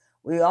scientist.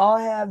 We all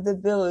have the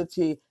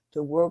ability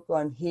to work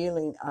on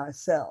healing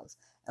ourselves.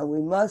 And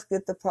we must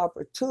get the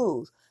proper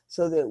tools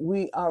so that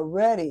we are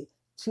ready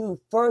to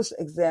first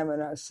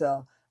examine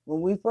ourselves.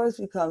 When we first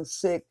become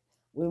sick,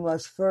 we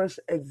must first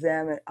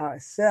examine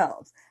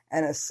ourselves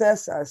and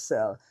assess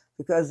ourselves,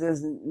 because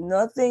there's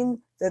nothing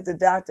that the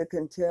doctor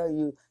can tell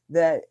you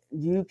that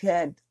you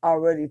can't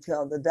already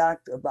tell the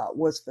doctor about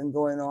what's been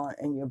going on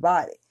in your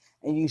body.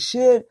 And you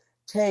should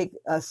take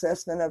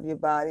assessment of your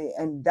body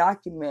and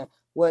document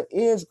what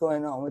is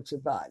going on with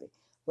your body.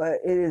 But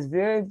it is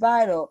very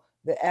vital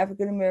that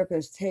African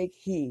Americans take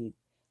heed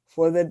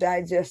for the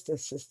digestive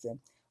system.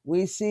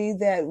 We see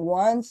that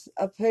once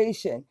a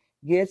patient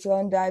gets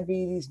on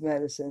diabetes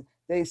medicine,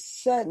 they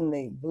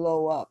suddenly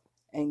blow up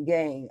and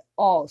gain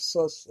all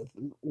sorts of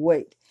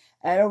weight.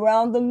 And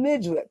around the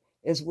midriff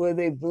is where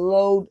they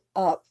blowed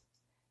up.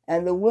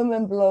 And the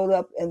women blowed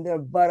up in their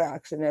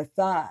buttocks and their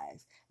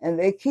thighs. And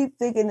they keep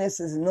thinking this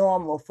is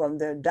normal from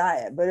their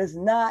diet, but it's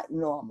not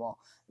normal.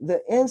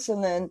 The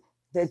insulin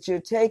that you're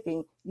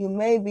taking, you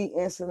may be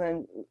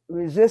insulin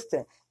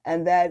resistant,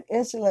 and that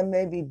insulin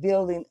may be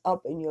building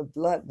up in your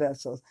blood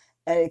vessels,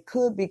 and it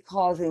could be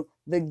causing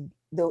the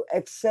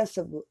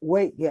excessive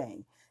weight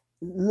gain.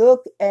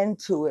 Look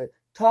into it.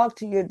 Talk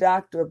to your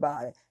doctor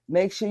about it.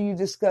 Make sure you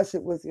discuss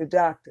it with your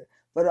doctor,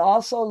 but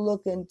also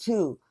look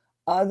into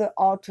other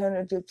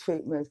alternative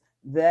treatments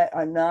that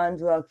are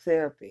non-drug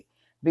therapy,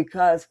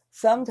 because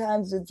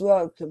sometimes the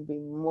drug can be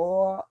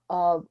more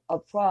of a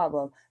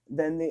problem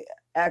than the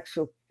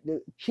actual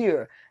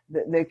cure.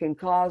 They can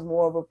cause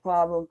more of a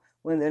problem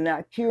when they're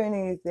not curing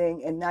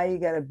anything, and now you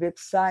got a big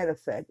side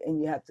effect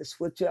and you have to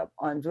switch up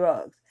on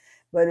drugs.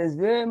 But it's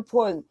very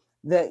important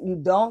that you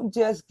don't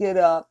just get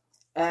up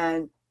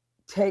and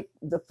take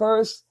the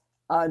first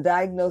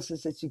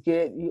diagnosis that you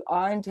get. You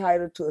are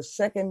entitled to a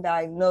second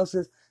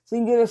diagnosis, so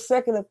you can get a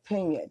second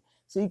opinion,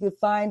 so you can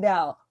find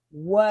out,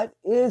 what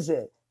is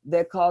it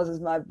that causes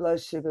my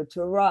blood sugar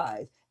to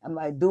rise? Am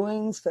I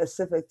doing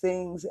specific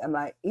things? Am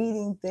I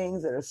eating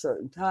things at a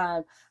certain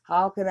time?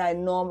 How can I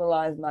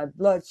normalize my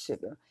blood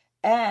sugar?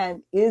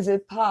 And is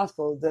it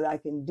possible that I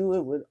can do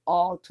it with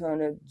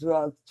alternate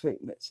drug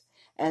treatments?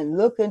 And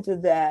look into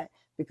that,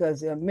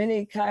 because there are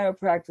many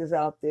chiropractors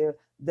out there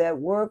that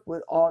work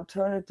with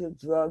alternative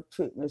drug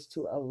treatments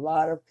to a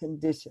lot of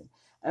conditions.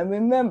 And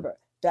remember,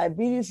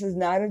 diabetes is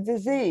not a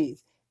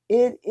disease.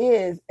 It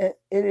is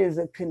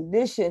a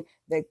condition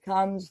that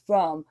comes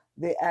from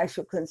the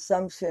actual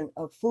consumption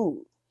of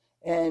food.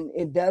 And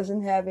it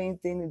doesn't have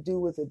anything to do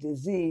with a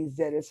disease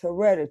that is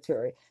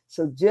hereditary.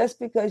 So just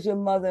because your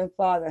mother and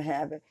father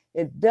have it,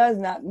 it does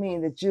not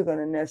mean that you're going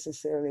to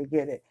necessarily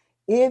get it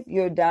if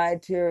your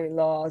dietary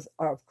laws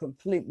are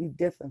completely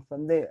different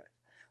from theirs.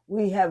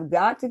 We have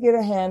got to get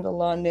a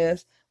handle on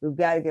this. We've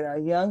got to get our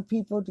young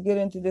people to get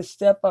into this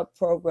Step Up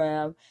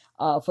program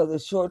for the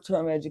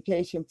short-term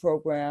education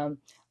program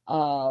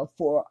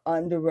for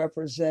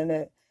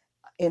underrepresented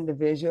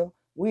individual.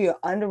 We are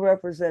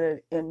underrepresented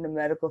in the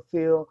medical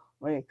field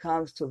when it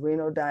comes to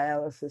renal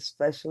dialysis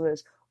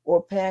specialists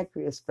or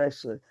pancreas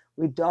specialists.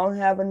 We don't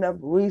have enough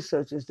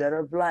researchers that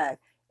are Black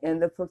in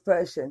the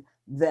profession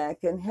that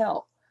can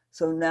help.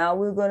 So now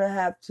we're going to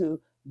have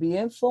to be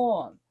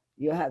informed.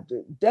 You have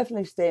to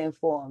definitely stay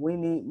informed. We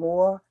need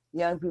more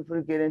young people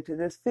to get into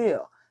this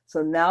field.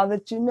 So now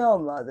that you know,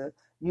 mother,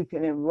 you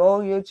can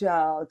enroll your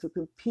child to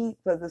compete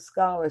for the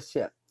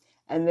scholarship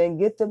and then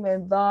get them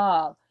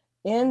involved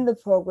in the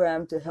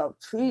program to help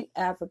treat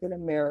African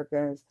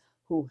Americans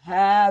who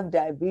have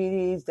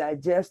diabetes,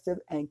 digestive,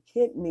 and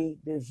kidney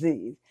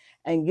disease,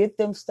 and get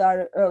them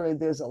started early.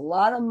 There's a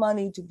lot of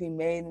money to be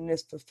made in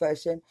this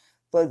profession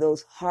for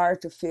those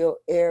hard to fill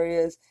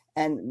areas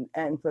and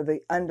for the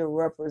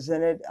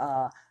underrepresented,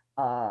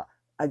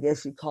 I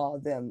guess you call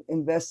them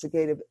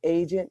investigative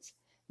agents.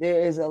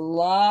 There is a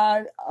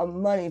lot of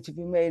money to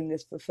be made in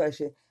this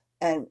profession.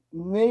 And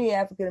many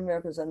African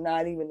Americans are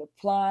not even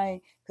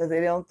applying because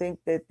they don't think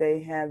that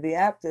they have the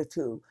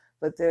aptitude.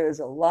 But there's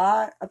a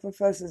lot of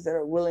professors that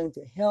are willing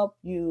to help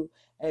you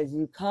as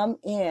you come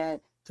in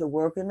to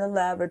work in the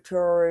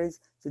laboratories,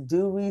 to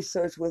do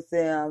research with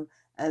them,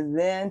 and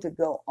then to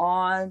go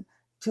on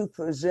to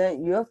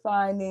present your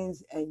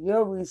findings and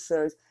your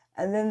research.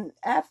 And then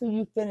after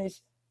you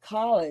finish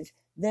college,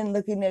 then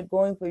looking at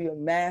going for your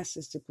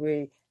master's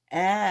degree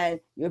and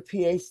your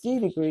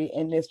PhD degree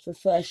in this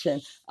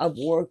profession of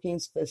working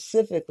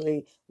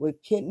specifically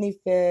with kidney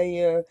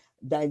failure,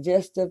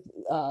 digestive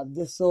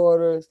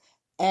disorders,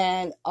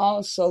 and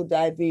also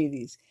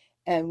diabetes.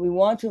 And we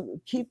want to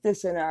keep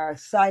this in our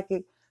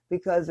psychic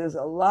because there's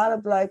a lot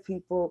of Black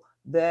people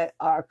that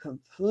are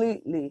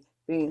completely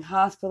being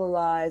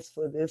hospitalized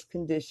for this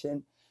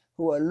condition,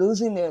 who are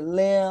losing their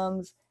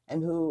limbs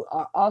and who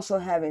are also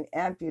having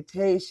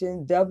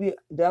amputation,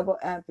 double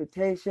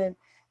amputation,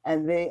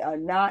 and they are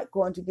not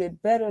going to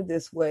get better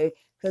this way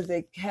because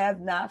they have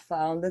not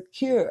found a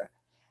cure.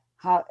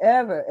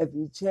 However, if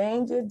you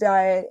change your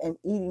diet and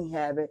eating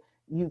habit,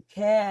 you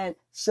can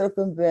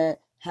circumvent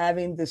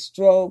having the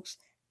strokes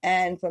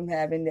and from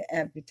having the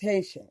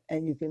amputation.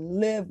 And you can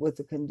live with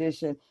the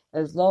condition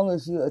as long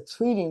as you are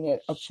treating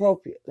it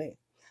appropriately.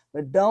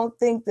 But don't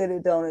think that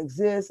it don't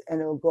exist and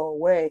it'll go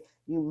away.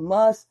 You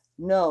must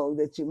know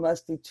that you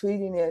must be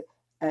treating it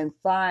and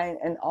find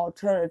an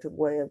alternative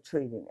way of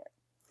treating it.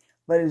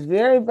 But it's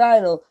very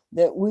vital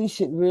that we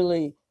should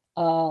really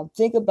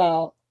think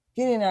about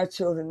getting our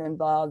children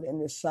involved in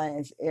the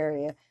science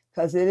area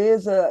because it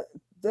is a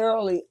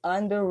thoroughly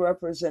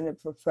underrepresented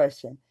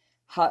profession.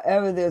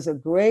 However, there's a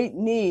great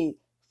need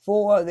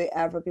for the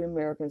African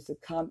Americans to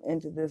come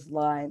into this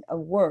line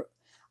of work.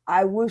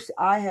 I wish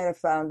I had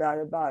found out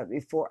about it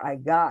before I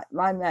got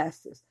my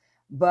master's,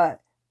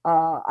 but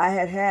I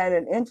had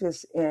an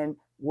interest in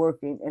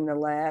working in the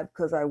lab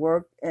because I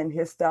worked in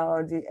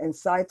histology and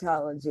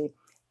cytology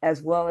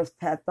as well as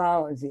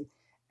pathology.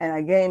 And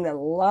I gained a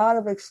lot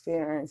of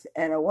experience,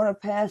 and I want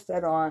to pass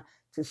that on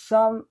to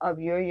some of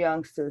your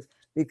youngsters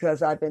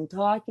because I've been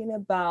talking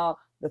about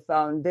the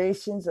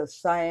foundations of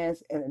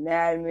science and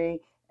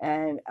anatomy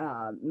and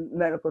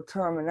medical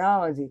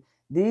terminology.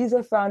 These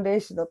are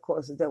foundational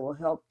courses that will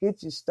help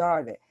get you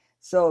started.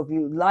 So if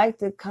you'd like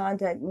to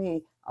contact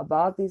me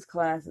about these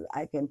classes,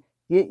 I can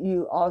get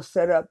you all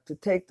set up to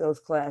take those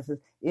classes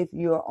if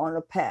you are on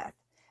a path.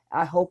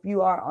 I hope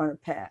you are on a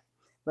path.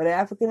 But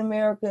African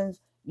Americans,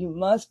 you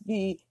must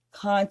be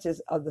conscious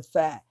of the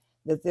fact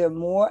that there are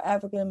more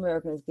African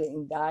Americans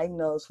getting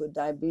diagnosed with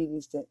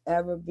diabetes than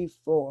ever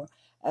before,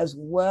 as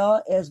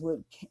well as with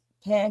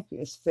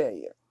pancreas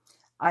failure.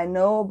 I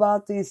know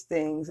about these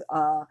things.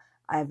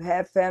 I've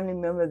had family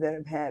members that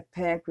have had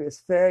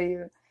pancreas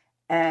failure,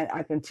 and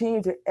I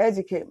continue to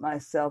educate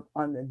myself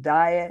on the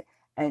diet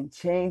and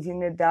changing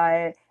the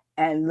diet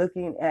and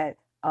looking at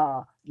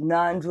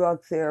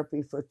non-drug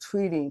therapy for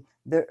treating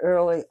the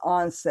early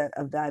onset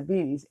of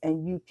diabetes.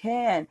 And you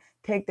can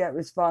take that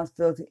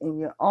responsibility in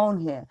your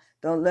own hand.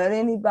 Don't let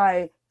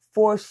anybody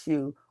force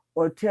you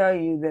or tell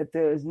you that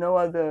there is no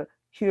other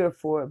cure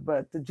for it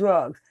but the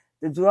drugs.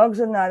 The drugs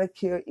are not a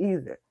cure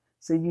either.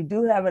 So you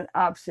do have an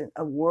option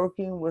of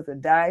working with a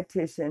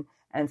dietitian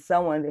and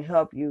someone to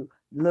help you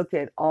look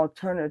at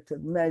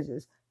alternative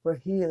measures for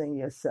healing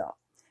yourself.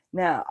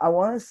 Now, I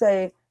want to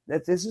say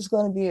that this is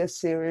going to be a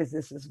series.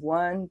 This is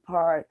one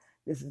part.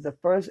 This is the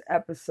first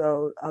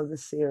episode of the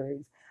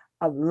series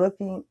of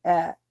looking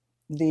at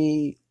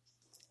the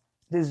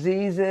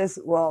diseases.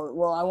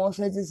 Well, I won't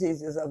say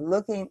diseases, of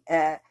looking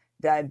at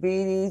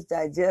diabetes,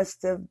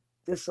 digestive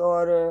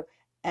disorder,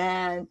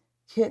 and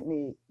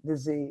kidney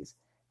disease.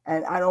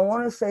 And I don't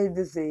want to say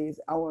disease,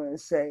 I want to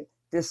say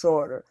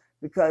disorder,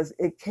 because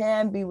it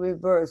can be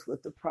reversed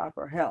with the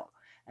proper help.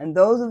 And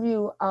those of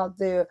you out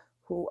there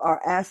who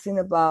are asking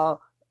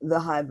about the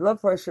high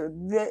blood pressure,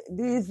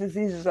 these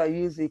diseases are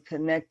usually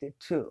connected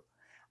too.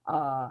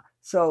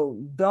 So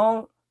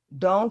don't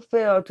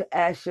fail to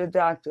ask your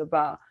doctor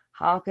about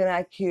how can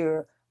I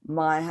cure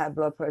my high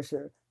blood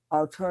pressure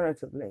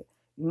alternatively.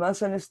 You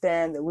must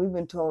understand that we've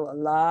been told a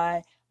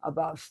lie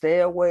about stay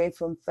away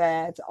from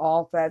fats.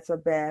 All fats are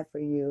bad for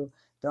you.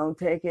 Don't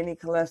take any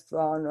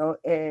cholesterol, no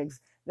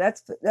eggs.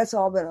 That's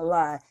all been a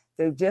lie.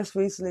 They've just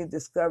recently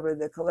discovered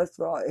that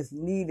cholesterol is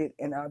needed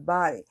in our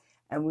body,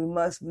 and we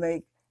must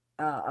make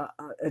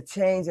a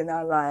change in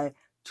our life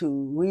to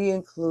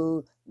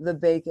re-include the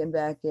bacon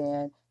back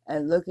in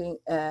and looking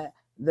at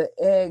the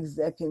eggs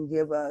that can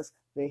give us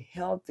the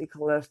healthy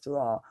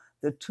cholesterol,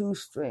 the two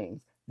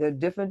strings. There are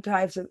different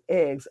types of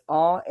eggs.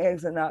 All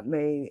eggs are not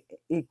made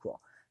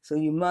equal. So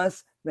you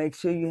must make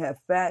sure you have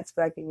fats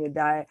back in your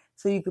diet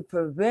so you can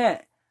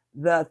prevent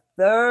the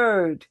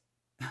third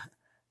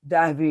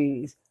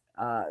diabetes,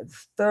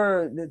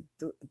 the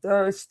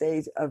third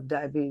stage of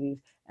diabetes,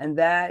 and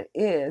that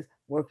is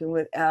working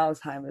with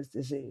Alzheimer's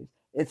disease.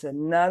 It's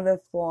another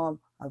form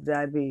of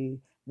diabetes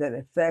that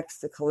affects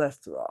the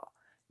cholesterol.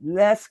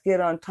 Let's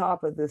get on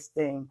top of this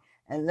thing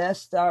and let's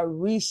start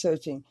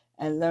researching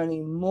and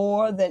learning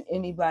more than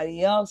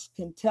anybody else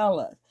can tell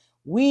us.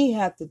 We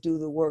have to do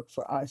the work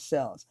for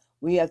ourselves.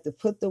 We have to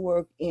put the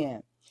work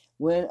in.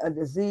 When a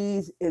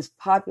disease is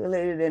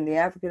populated in the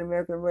African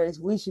American race,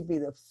 we should be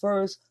the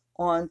first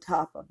on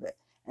top of it.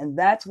 And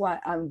that's why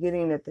I'm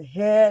getting at the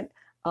head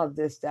of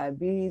this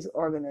diabetes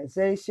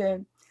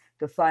organization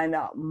to find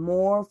out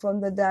more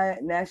from the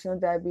National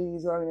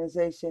Diabetes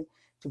Organization,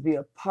 to be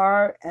a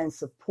part and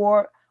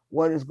support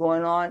what is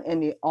going on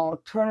in the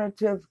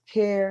alternative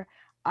care.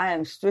 I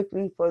am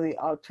strictly for the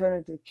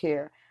alternative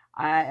care.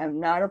 I am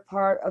not a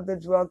part of the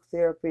drug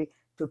therapy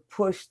to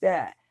push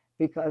that,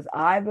 because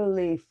I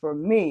believe for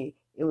me,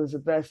 it was the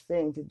best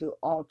thing to do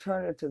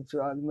alternative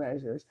drug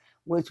measures,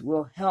 which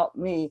will help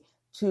me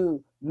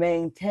to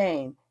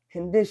maintain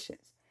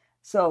conditions.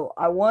 So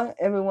I want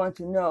everyone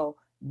to know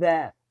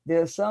that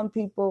there are some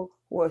people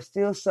who are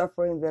still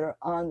suffering that are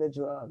on the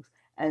drugs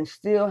and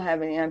still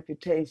having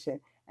amputation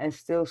and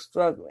still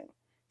struggling.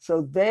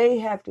 So they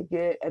have to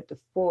get at the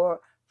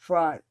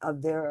forefront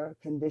of their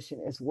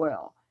condition as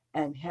well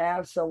and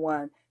have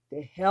someone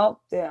to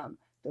help them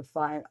to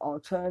find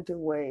alternative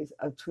ways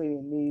of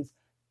treating these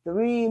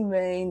three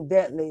main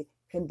deadly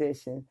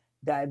conditions: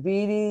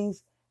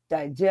 diabetes,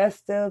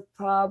 digestive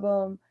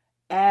problem,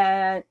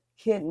 and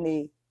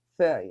kidney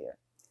failure.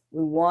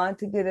 We want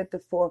to get at the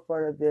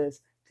forefront of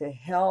this to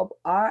help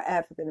our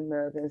African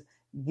Americans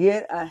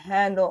get a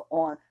handle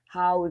on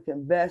how we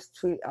can best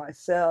treat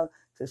ourselves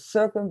to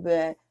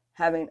circumvent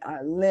having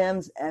our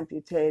limbs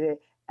amputated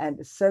and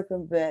to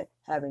circumvent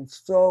having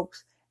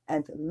strokes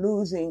and to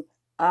losing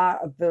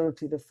our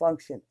ability to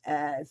function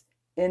as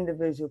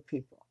individual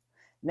people.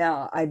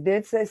 Now, I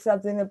did say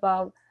something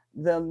about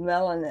the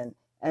melanin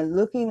and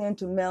looking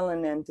into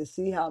melanin to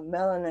see how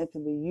melanin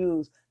can be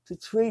used to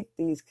treat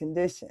these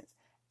conditions.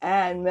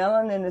 And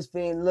melanin is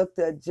being looked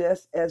at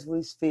just as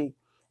we speak.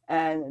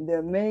 And there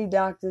are many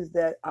doctors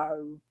that are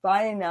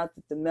finding out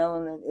that the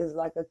melanin is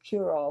like a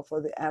cure-all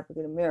for the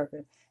African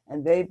American.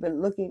 And they've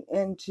been looking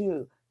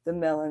into the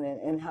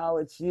melanin and how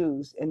it's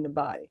used in the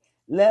body.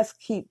 Let's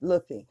keep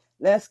looking.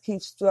 Let's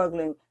keep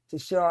struggling to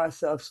show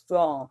ourselves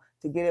strong,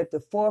 to get at the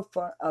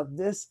forefront of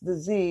this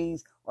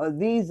disease or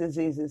these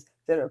diseases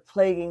that are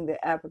plaguing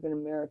the African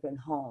American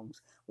homes.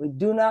 We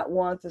do not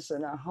want this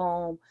in our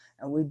home,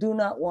 and we do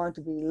not want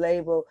to be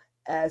labeled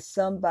as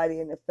somebody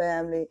in the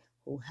family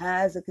who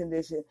has a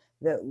condition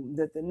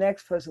that the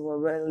next person will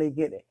readily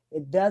get it.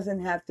 It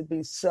doesn't have to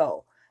be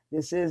so.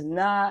 This is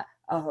not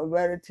a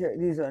hereditary,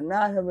 these are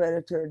not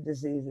hereditary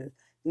diseases.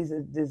 These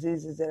are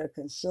diseases that are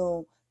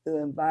consumed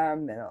through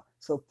environmental.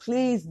 So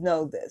please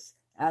know this.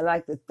 I'd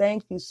like to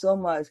thank you so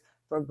much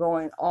for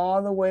going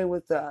all the way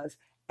with us,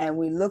 and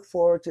we look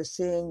forward to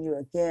seeing you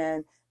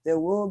again. There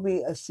will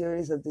be a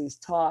series of these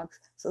talks,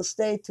 so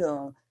stay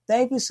tuned.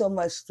 Thank you so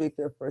much,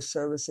 Streaker, for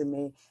servicing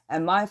me.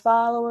 And my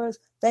followers,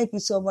 thank you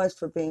so much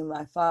for being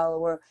my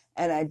follower.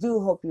 And I do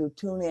hope you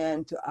tune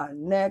in to our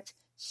next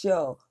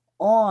show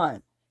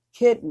on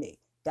kidney,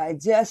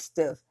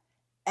 digestive,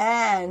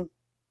 and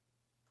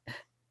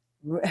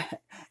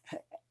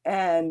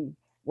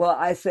well,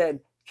 I said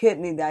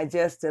kidney,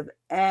 digestive,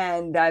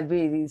 and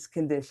diabetes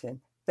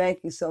condition.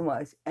 Thank you so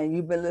much. And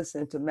you've been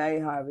listening to Mary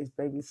Harvey's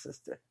Baby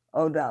Sister.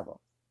 Odabo.